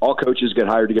look, all coaches get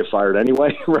hired to get fired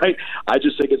anyway, right? I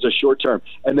just think it's a short-term.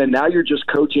 And then now you're just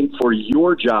coaching for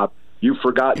your job. You've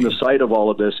forgotten the sight of all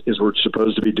of this is we're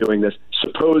supposed to be doing this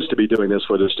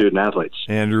for the student athletes.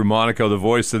 Andrew Monaco, the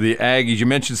voice of the Aggies. You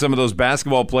mentioned some of those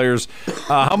basketball players.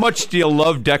 How much do you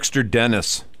love Dexter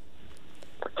Dennis?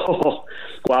 Oh,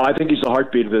 wow, I think he's the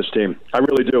heartbeat of this team. I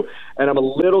really do. And I'm a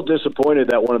little disappointed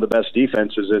that one of the best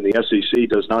defenses in the SEC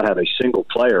does not have a single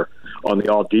player on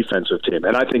the all-defensive team.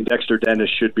 And I think Dexter Dennis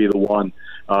should be the one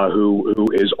who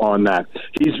is on that.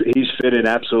 He's fit in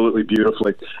absolutely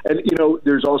beautifully. And, you know,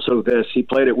 there's also this. He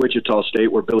played at Wichita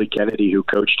State where Billy Kennedy, who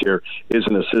coached here, is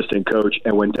an assistant coach.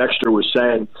 And when Dexter was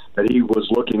saying that he was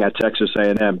looking at Texas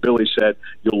A&M, Billy said,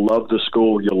 you'll love the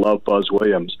school, you'll love Buzz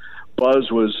Williams.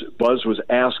 Buzz was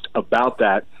asked about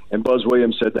that, and Buzz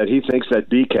Williams said that he thinks that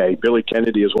Billy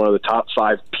Kennedy, is one of the top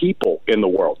 5 people in the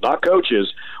world, not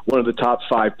coaches, one of the top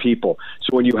 5 people.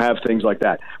 So when you have things like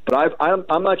that, but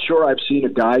I'm not sure I've seen a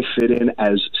guy fit in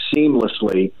as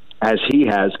seamlessly as he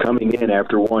has coming in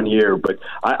after 1 year. But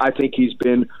I think he's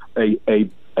been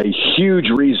a huge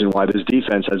reason why this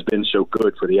defense has been so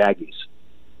good for the Aggies.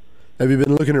 Have you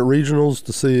been looking at regionals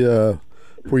to see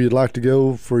where you'd like to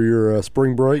go for your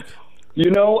spring break? You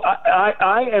know,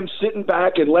 I am sitting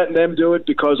back and letting them do it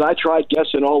because I tried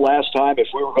guessing all last time if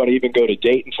we were going to even go to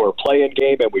Dayton for a play-in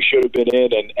game, and we should have been in,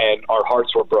 and our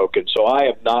hearts were broken. So I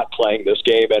am not playing this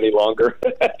game any longer.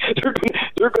 they're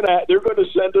going to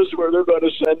send us where they're going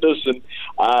to send us,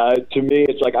 and to me,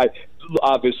 it's like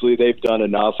obviously they've done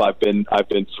enough. I've been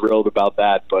thrilled about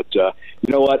that, but you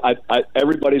know what?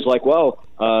 Everybody's like, well,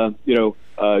 Joe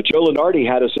Lunardi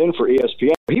had us in for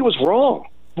ESPN. He was wrong.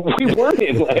 We weren't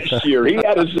in last year. He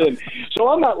had us in. So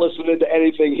I'm not listening to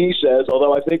anything he says,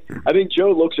 although I think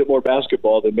Joe looks at more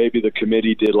basketball than maybe the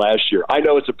committee did last year. I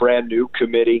know it's a brand new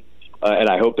committee, and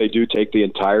I hope they do take the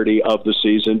entirety of the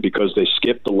season because they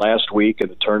skipped the last week in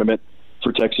the tournament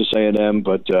for Texas A&M.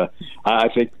 But I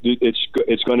think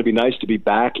it's going to be nice to be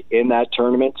back in that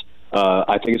tournament.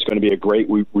 I think it's going to be a great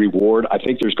reward. I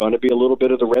think there's going to be a little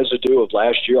bit of the residue of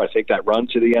last year. I think that run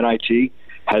to the NIT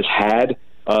has had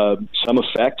some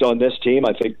effect on this team.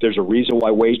 I think there's a reason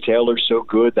why Wade Taylor's so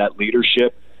good, that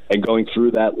leadership, and going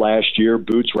through that last year,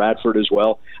 Boots Radford as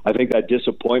well. I think that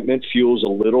disappointment fuels a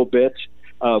little bit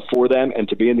for them, and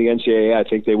to be in the NCAA, I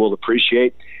think they will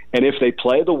appreciate. And if they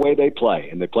play the way they play,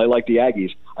 and they play like the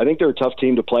Aggies, I think they're a tough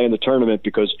team to play in the tournament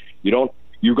because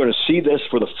you're going to see this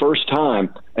for the first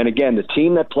time. And again, the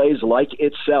team that plays like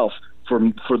itself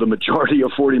for the majority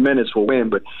of 40 minutes will win.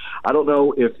 But I don't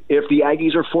know if the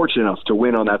Aggies are fortunate enough to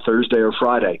win on that Thursday or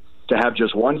Friday. To have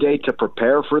just one day to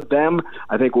prepare for them,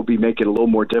 I think will be making it a little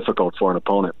more difficult for an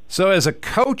opponent. So as a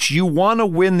coach, you want to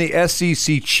win the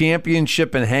SEC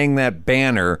championship and hang that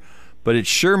banner, but it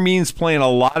sure means playing a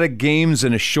lot of games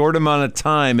in a short amount of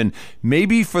time. And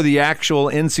maybe for the actual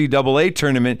NCAA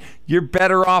tournament, you're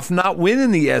better off not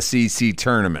winning the SEC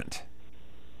tournament.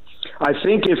 I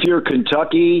think if you're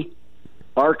Kentucky,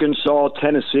 Arkansas,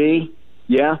 Tennessee,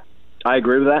 Yeah, I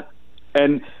agree with that.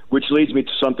 And which leads me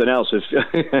to something else. If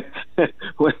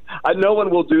no one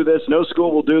will do this, no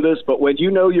school will do this, but when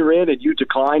you know you're in and you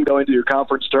decline going to your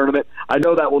conference tournament, I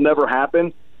know that will never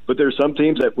happen, but there's some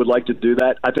teams that would like to do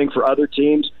that. I think for other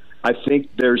teams, I think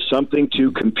there's something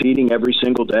to competing every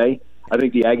single day. I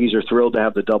think the Aggies are thrilled to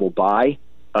have the double bye.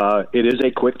 It is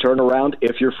a quick turnaround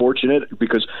if you're fortunate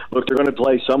because, look, they're going to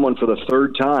play someone for the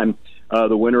third time,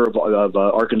 the winner of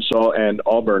Arkansas and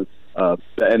Auburn.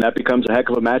 And that becomes a heck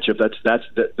of a matchup.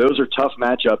 Those are tough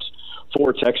matchups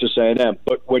for Texas A&M.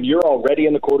 But when you're already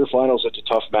in the quarterfinals, it's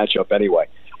a tough matchup anyway.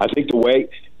 I think the way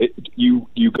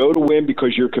you go to win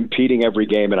because you're competing every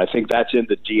game, and I think that's in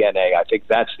the DNA. I think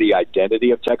that's the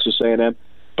identity of Texas A&M.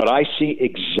 But I see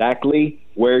exactly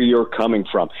where you're coming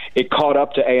from. It caught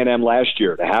up to A&M last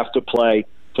year to have to play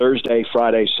Thursday,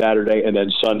 Friday, Saturday, and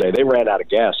then Sunday. They ran out of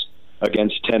gas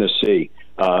against Tennessee,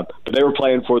 but they were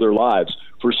playing for their lives.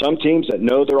 For some teams that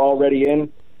know they're already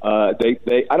in,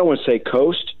 they I don't want to say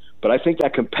coast, but I think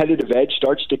that competitive edge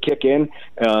starts to kick in.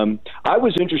 I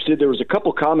was interested. There was a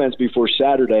couple comments before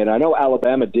Saturday, and I know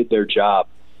Alabama did their job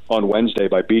on Wednesday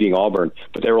by beating Auburn,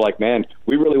 but they were like, man,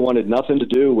 we really wanted nothing to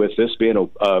do with this being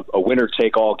a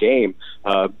winner-take-all game,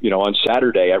 on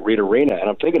Saturday at Reed Arena. And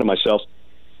I'm thinking to myself,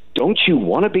 don't you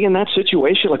want to be in that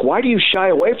situation? Like, why do you shy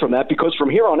away from that? Because from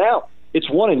here on out, it's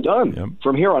one and done. Yep.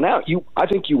 From here on out, I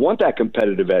think you want that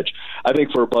competitive edge. I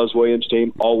think for a Buzz Williams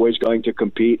team, always going to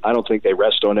compete. I don't think they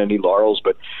rest on any laurels,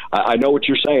 but I know what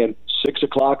you're saying. 6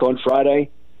 o'clock on Friday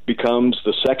becomes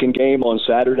the second game on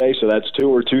Saturday, so that's 2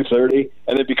 or 2:30,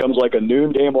 and it becomes like a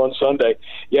noon game on Sunday.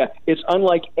 Yeah, it's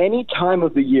unlike any time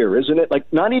of the year, isn't it? Like,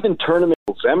 not even tournament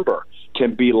November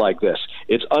can be like this.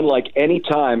 It's unlike any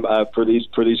time for these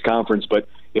conference, but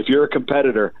if you're a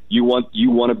competitor, you want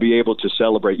to be able to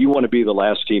celebrate. You want to be the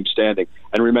last team standing.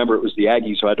 And remember, it was the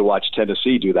Aggies who had to watch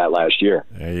Tennessee do that last year.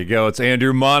 There you go. It's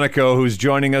Andrew Monaco who's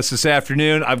joining us this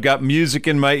afternoon. I've got music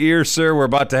in my ear, sir. We're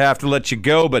about to have to let you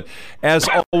go. But as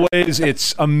always,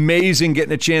 it's amazing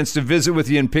getting a chance to visit with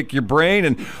you and pick your brain.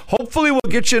 And hopefully we'll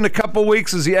get you in a couple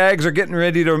weeks as the Ags are getting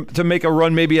ready to make a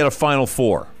run maybe at a Final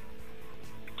Four.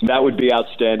 That would be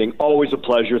outstanding. Always a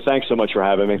pleasure. Thanks so much for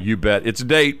having me. You bet. It's a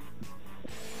date.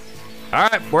 All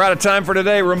right, we're out of time for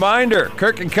today. Reminder,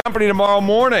 Kirk and Company tomorrow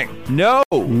morning. No,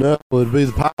 it'd be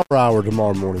the Power Hour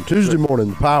tomorrow morning. Tuesday morning,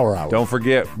 the Power Hour. Don't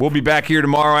forget, we'll be back here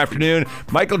tomorrow afternoon.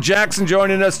 Michael Jackson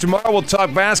joining us tomorrow. We'll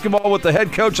talk basketball with the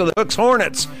head coach of the Hooks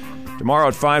Hornets. Tomorrow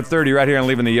at 5:30 right here on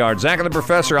Leaving the Yard. Zach and the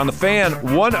Professor on the Fan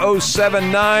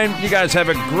 107.9. You guys have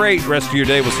a great rest of your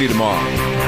day. We'll see you tomorrow.